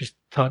shouldn't be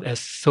thought as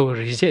so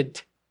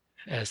rigid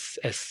as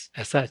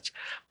such.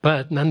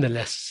 But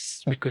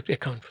nonetheless, we could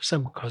account for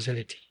some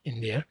causality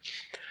in there.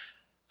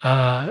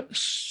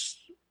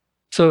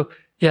 So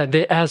yeah,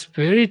 they asked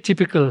very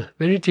typical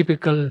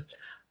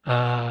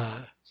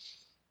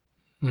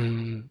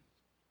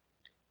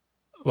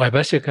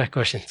Vaibhashika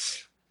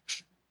questions.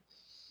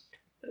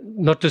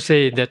 Not to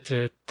say that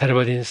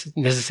Theravadas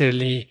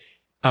necessarily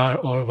are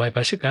all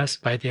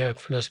Vaibhashikas by their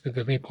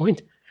philosophical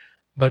viewpoint,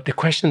 but the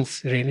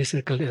questions really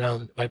circled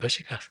around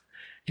Vaibhashikas.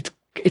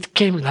 It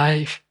came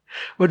live.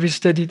 What we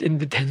studied in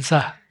the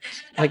Tensa,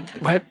 like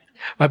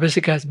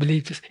Vaibhashikas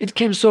believed, it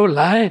came so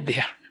live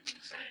there.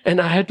 And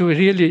I had to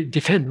really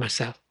defend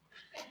myself.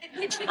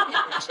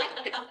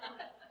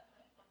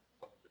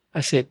 I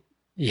said,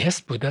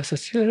 yes, Buddhas are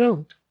still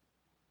around.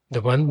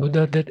 The one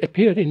Buddha that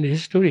appeared in the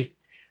history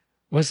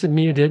was a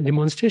mere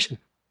demonstration.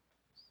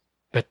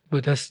 But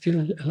Buddha is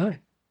still alive.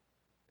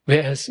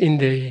 Whereas in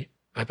the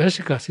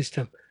Vaibhashika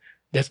system,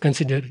 that's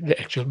considered the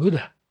actual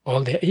Buddha,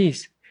 all there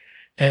is.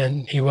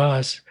 And he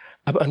was,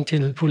 up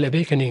until full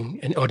awakening,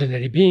 an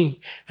ordinary being,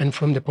 and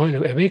from the point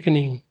of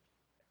awakening,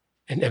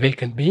 an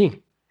awakened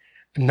being.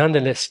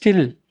 Nonetheless,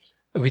 still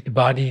with the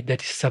body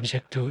that is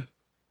subject to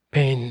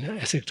pain,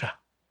 etc.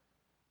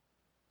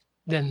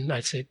 Then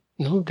I said,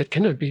 no, that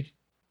cannot be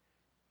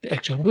the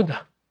actual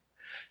Buddha.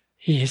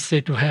 He is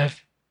said to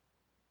have,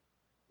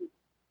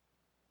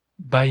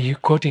 by you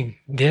quoting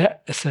their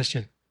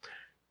assertion,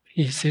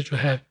 he is said to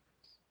have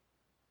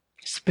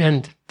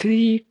spent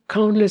 3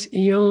 countless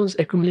eons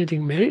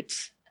accumulating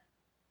merits,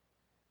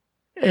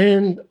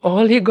 and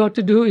all he got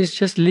to do is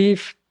just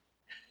live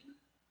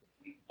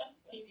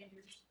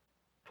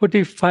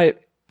 45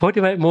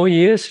 more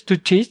years to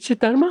teach the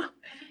Dharma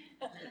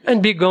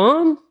and be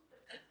gone.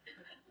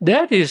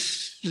 That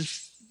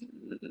is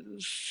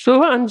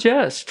so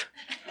unjust.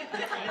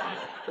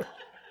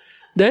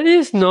 That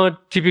is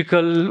not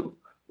typical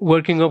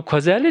working of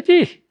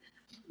causality.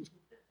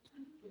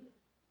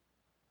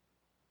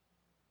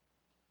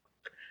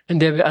 And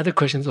there were other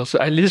questions also.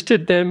 I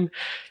listed them,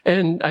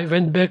 and I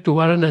went back to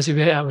Varanasi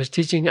where I was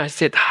teaching. I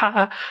said,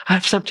 I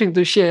have something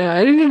to share.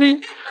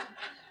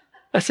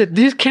 I said,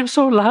 this came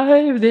so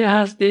live. They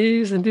asked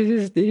this, and this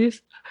is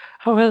this.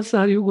 How else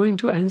are you going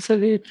to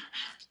answer it?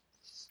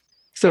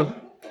 So,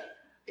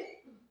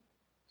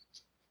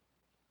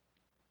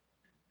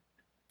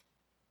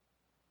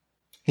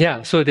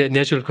 yeah, so the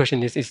natural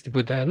question is the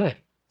Buddha alive?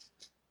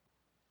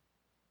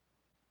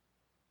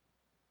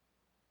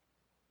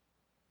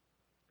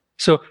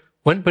 So,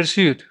 one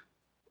pursuit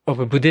of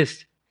a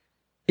Buddhist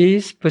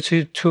is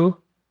pursuit to,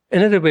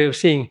 another way of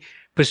saying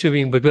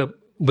pursuing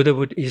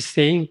Buddhahood is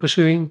saying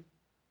pursuing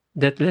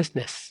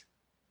deathlessness,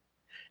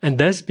 and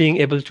thus being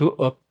able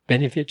to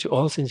benefit to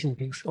all sentient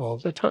beings all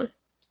the time.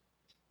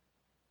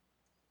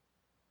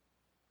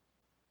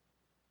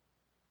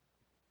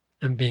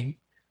 And being,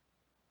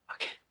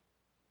 okay.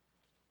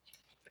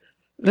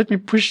 Let me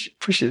push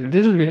it a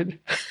little bit.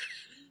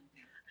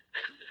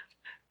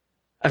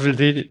 I will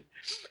read it.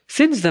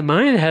 Since the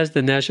mind has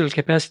the natural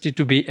capacity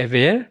to be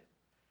aware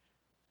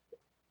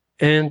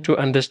and to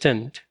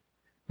understand,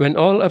 when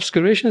all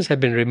obscurations have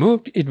been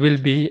removed, it will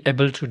be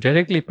able to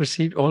directly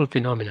perceive all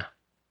phenomena.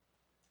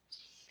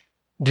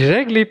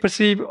 Directly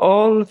perceive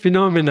all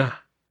phenomena,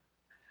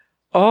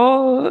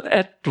 all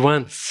at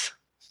once.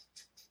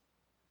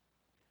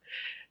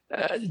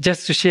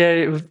 Just to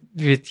share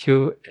with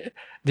you,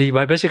 the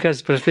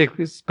Vaibhashika's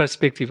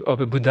perspective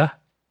of a Buddha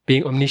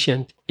being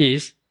omniscient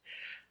is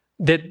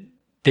that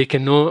they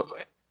can know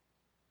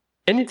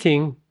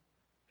anything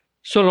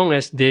so long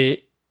as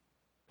they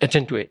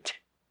attend to it.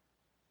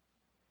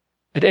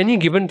 At any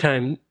given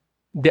time,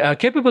 they are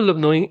capable of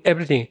knowing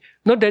everything.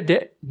 Not that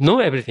they know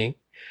everything,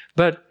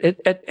 but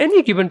at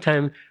any given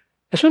time,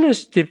 as soon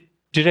as they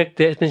direct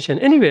their attention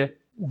anywhere,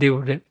 they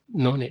would have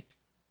known it.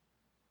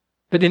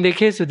 But in the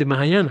case of the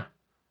Mahayana,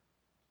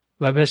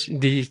 the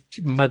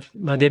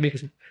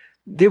Madhyamikas,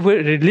 they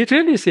would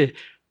literally say,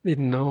 they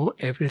know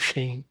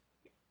everything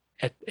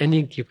at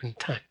any given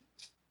time.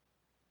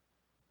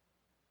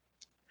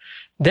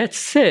 That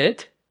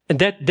said, and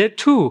that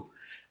too,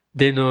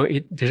 they know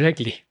it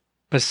directly,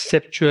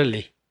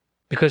 perceptually,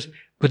 because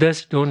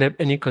Buddhas don't have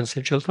any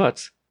conceptual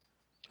thoughts.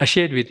 I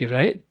shared with you,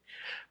 right?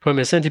 From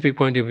a scientific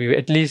point of view,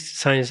 at least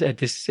science at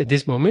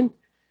this moment,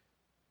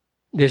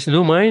 there's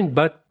no mind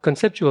but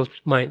conceptual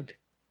mind.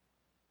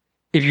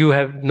 If you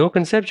have no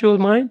conceptual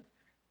mind,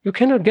 you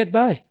cannot get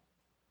by.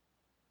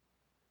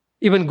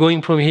 Even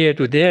going from here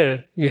to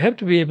there, you have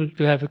to be able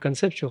to have a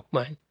conceptual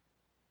mind.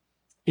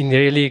 In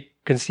really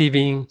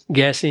conceiving,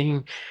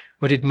 guessing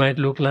what it might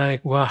look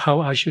like,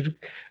 how I should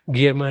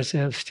gear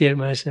myself, steer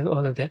myself,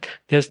 all of that.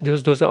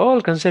 Those are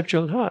all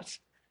conceptual thoughts.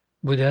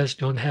 Buddhas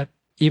don't have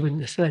even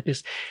the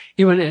slightest,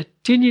 even a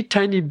teeny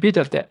tiny bit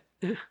of that.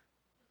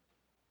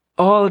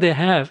 All they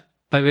have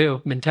by way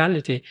of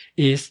mentality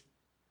is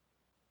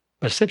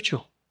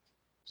perceptual,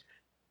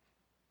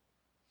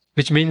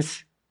 which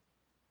means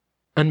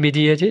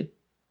unmediated,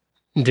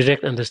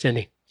 direct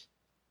understanding.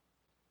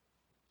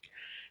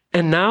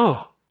 And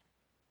now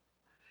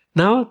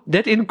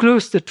that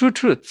includes the two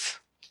truths,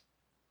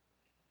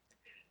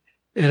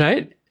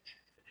 right?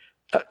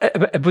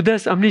 A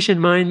Buddha's omniscient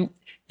mind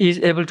is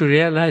able to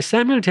realize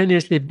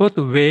simultaneously both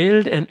the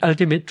veiled and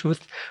ultimate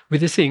truth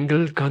with a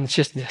single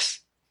consciousness.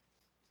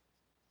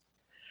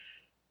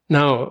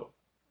 Now,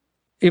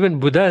 even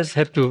Buddhas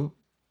have to,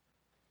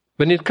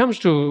 when it comes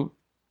to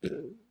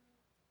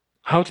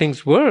how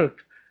things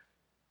work,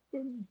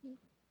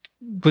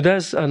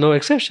 Buddhas are no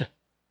exception,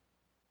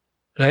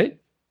 right?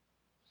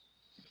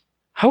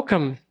 How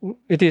come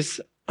it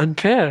is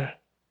unfair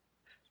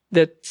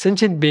that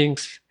sentient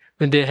beings,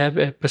 when they have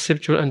a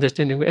perceptual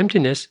understanding of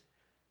emptiness,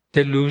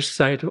 they lose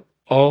sight of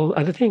all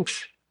other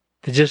things?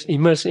 They just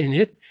immerse in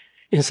it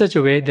in such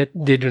a way that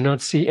they do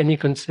not see any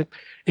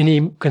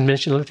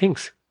conventional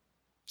things.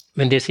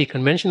 When they see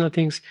conventional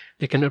things,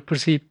 they cannot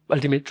perceive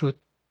ultimate truth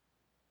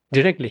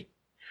directly.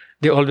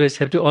 They always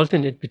have to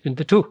alternate between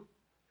the two.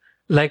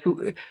 Like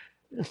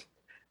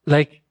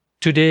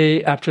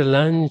today after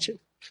lunch,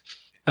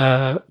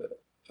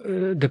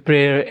 the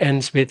prayer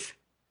ends with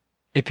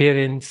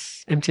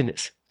appearance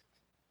emptiness.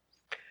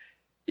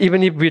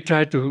 Even if we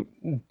try to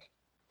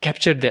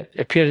capture that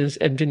appearance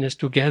emptiness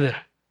together,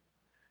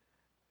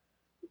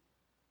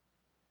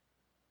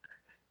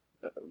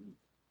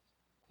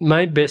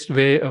 my best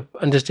way of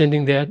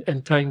understanding that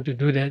and trying to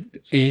do that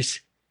is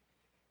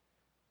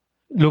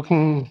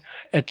looking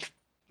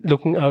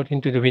out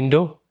into the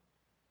window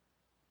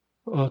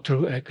or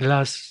through a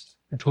glass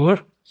door,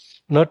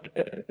 not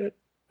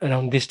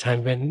around this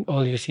time when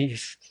all you see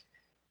is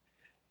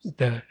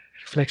the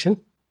reflection,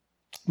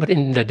 but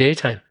in the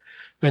daytime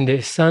when there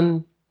is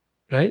sun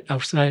right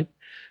outside.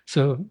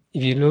 So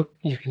if you look,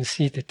 you can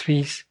see the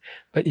trees,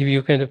 but if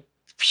you kind of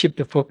shift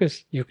the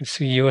focus, you can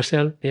see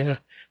yourself there.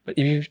 But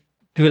if you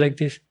do like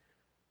this,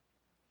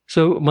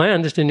 so my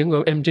understanding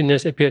of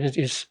emptiness appearance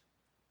is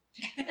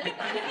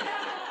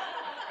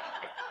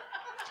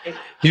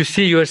you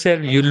see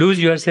yourself, you lose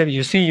yourself,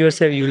 you see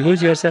yourself, you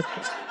lose yourself.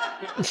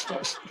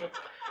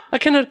 I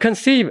cannot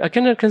conceive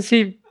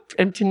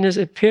emptiness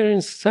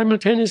appearance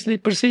simultaneously,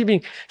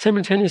 perceiving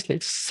simultaneously.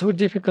 It's so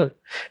difficult.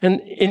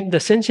 And in the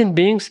sentient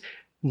beings,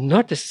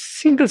 not a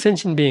single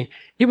sentient being,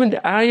 even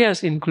the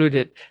Aryas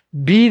included,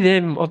 be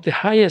them of the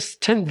highest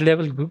 10th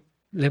level,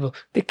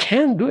 they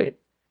can't do it.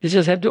 They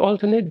just have to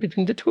alternate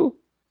between the two.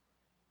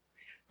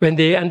 When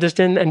they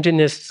understand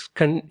emptiness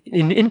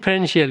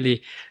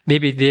inferentially,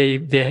 maybe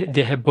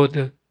they have both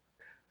the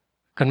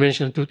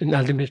conventional truth and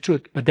ultimate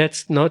truth, but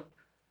that's not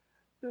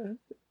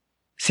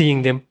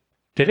seeing them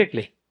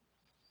directly.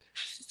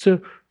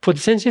 So for the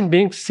sentient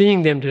beings,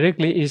 seeing them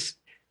directly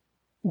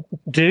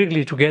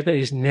together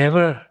is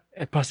never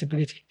a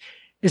possibility.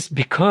 It's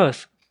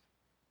because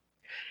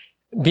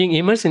being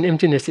immersed in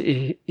emptiness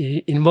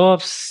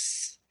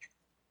involves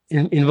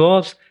in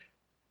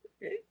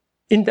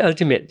the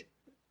ultimate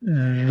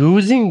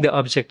losing the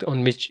object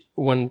on which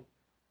one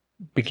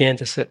began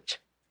the search.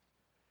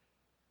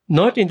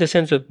 Not in the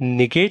sense of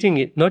negating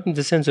it, not in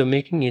the sense of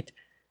making it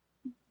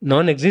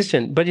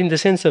non-existent, but in the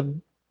sense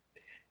of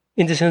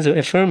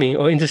affirming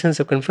or in the sense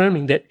of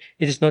confirming that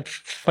it is not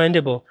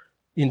findable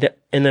in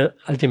the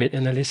ultimate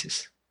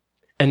analysis.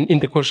 And in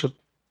the course of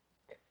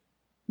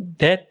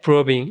that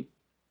probing,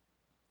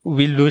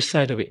 we lose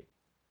sight of it.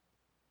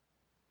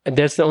 And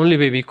that's the only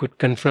way we could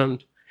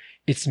confront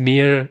its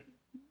mere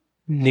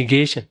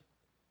negation,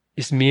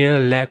 its mere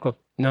lack of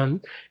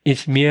inherent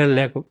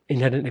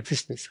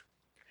existence.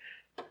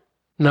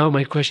 Now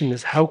my question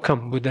is, how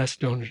come Buddhas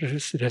don't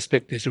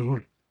respect this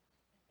rule?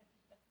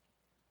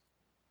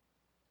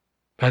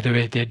 By the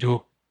way, they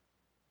do.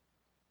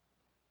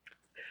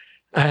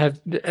 I have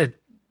a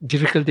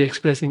difficulty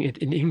expressing it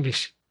in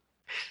English,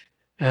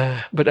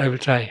 but I will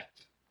try.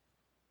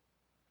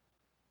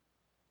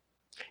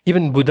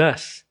 Even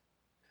Buddhas,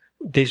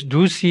 they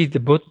do see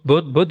both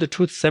the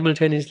truths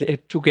simultaneously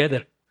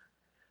together.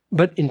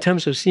 But in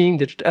terms of seeing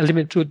the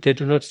ultimate truth, they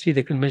do not see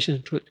the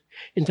conventional truth.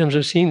 In terms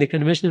of seeing the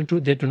conventional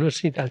truth, they do not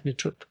see the ultimate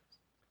truth.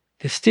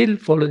 They still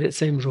follow that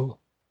same rule.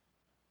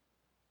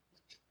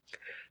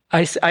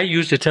 I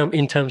use the term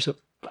in terms of,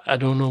 I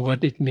don't know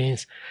what it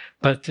means,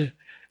 but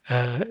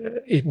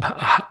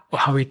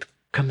how it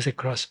comes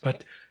across.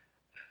 But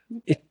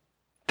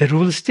the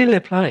rule still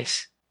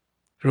applies.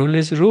 Rule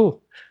is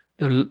rule.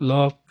 The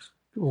law of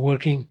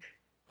working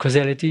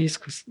causality is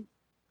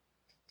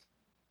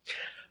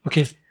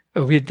okay.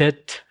 With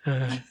that,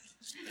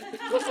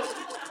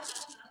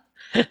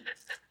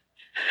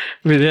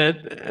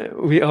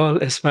 we all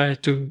aspire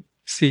to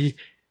see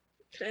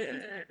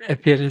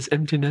appearance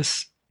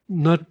emptiness,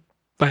 not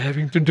by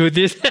having to do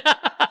this.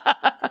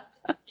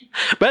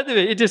 By the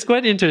way, it is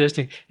quite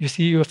interesting. You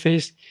see your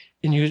face,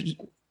 and you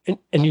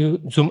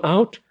zoom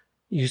out,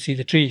 you see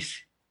the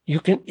trees. You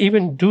can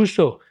even do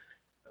so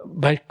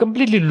by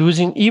completely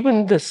losing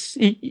even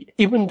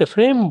the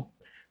frame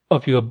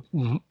of your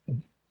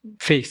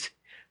face.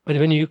 But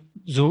when you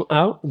zoom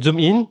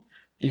in,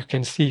 you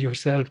can see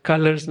yourself,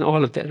 colors and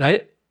all of that,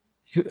 right?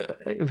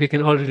 We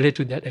can all relate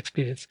to that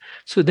experience.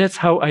 So that's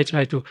how I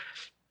try to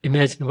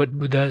imagine what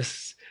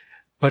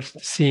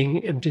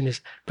seeing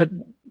emptiness. But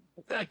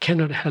I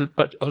cannot help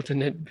but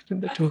alternate between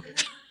the two.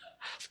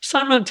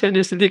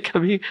 Simultaneously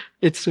coming,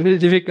 it's very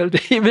difficult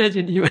to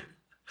imagine even.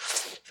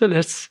 So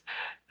let's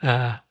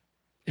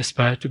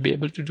aspire to be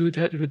able to do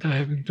that without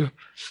having to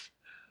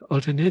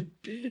alternate.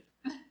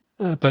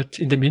 But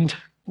in the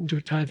meantime,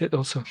 to try that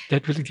also.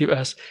 That will give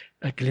us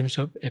a glimpse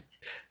of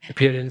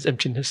appearance,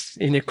 emptiness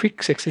in a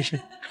quick succession.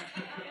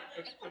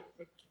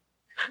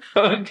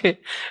 Okay,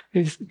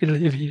 we'll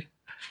leave here.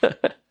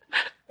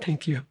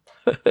 Thank you.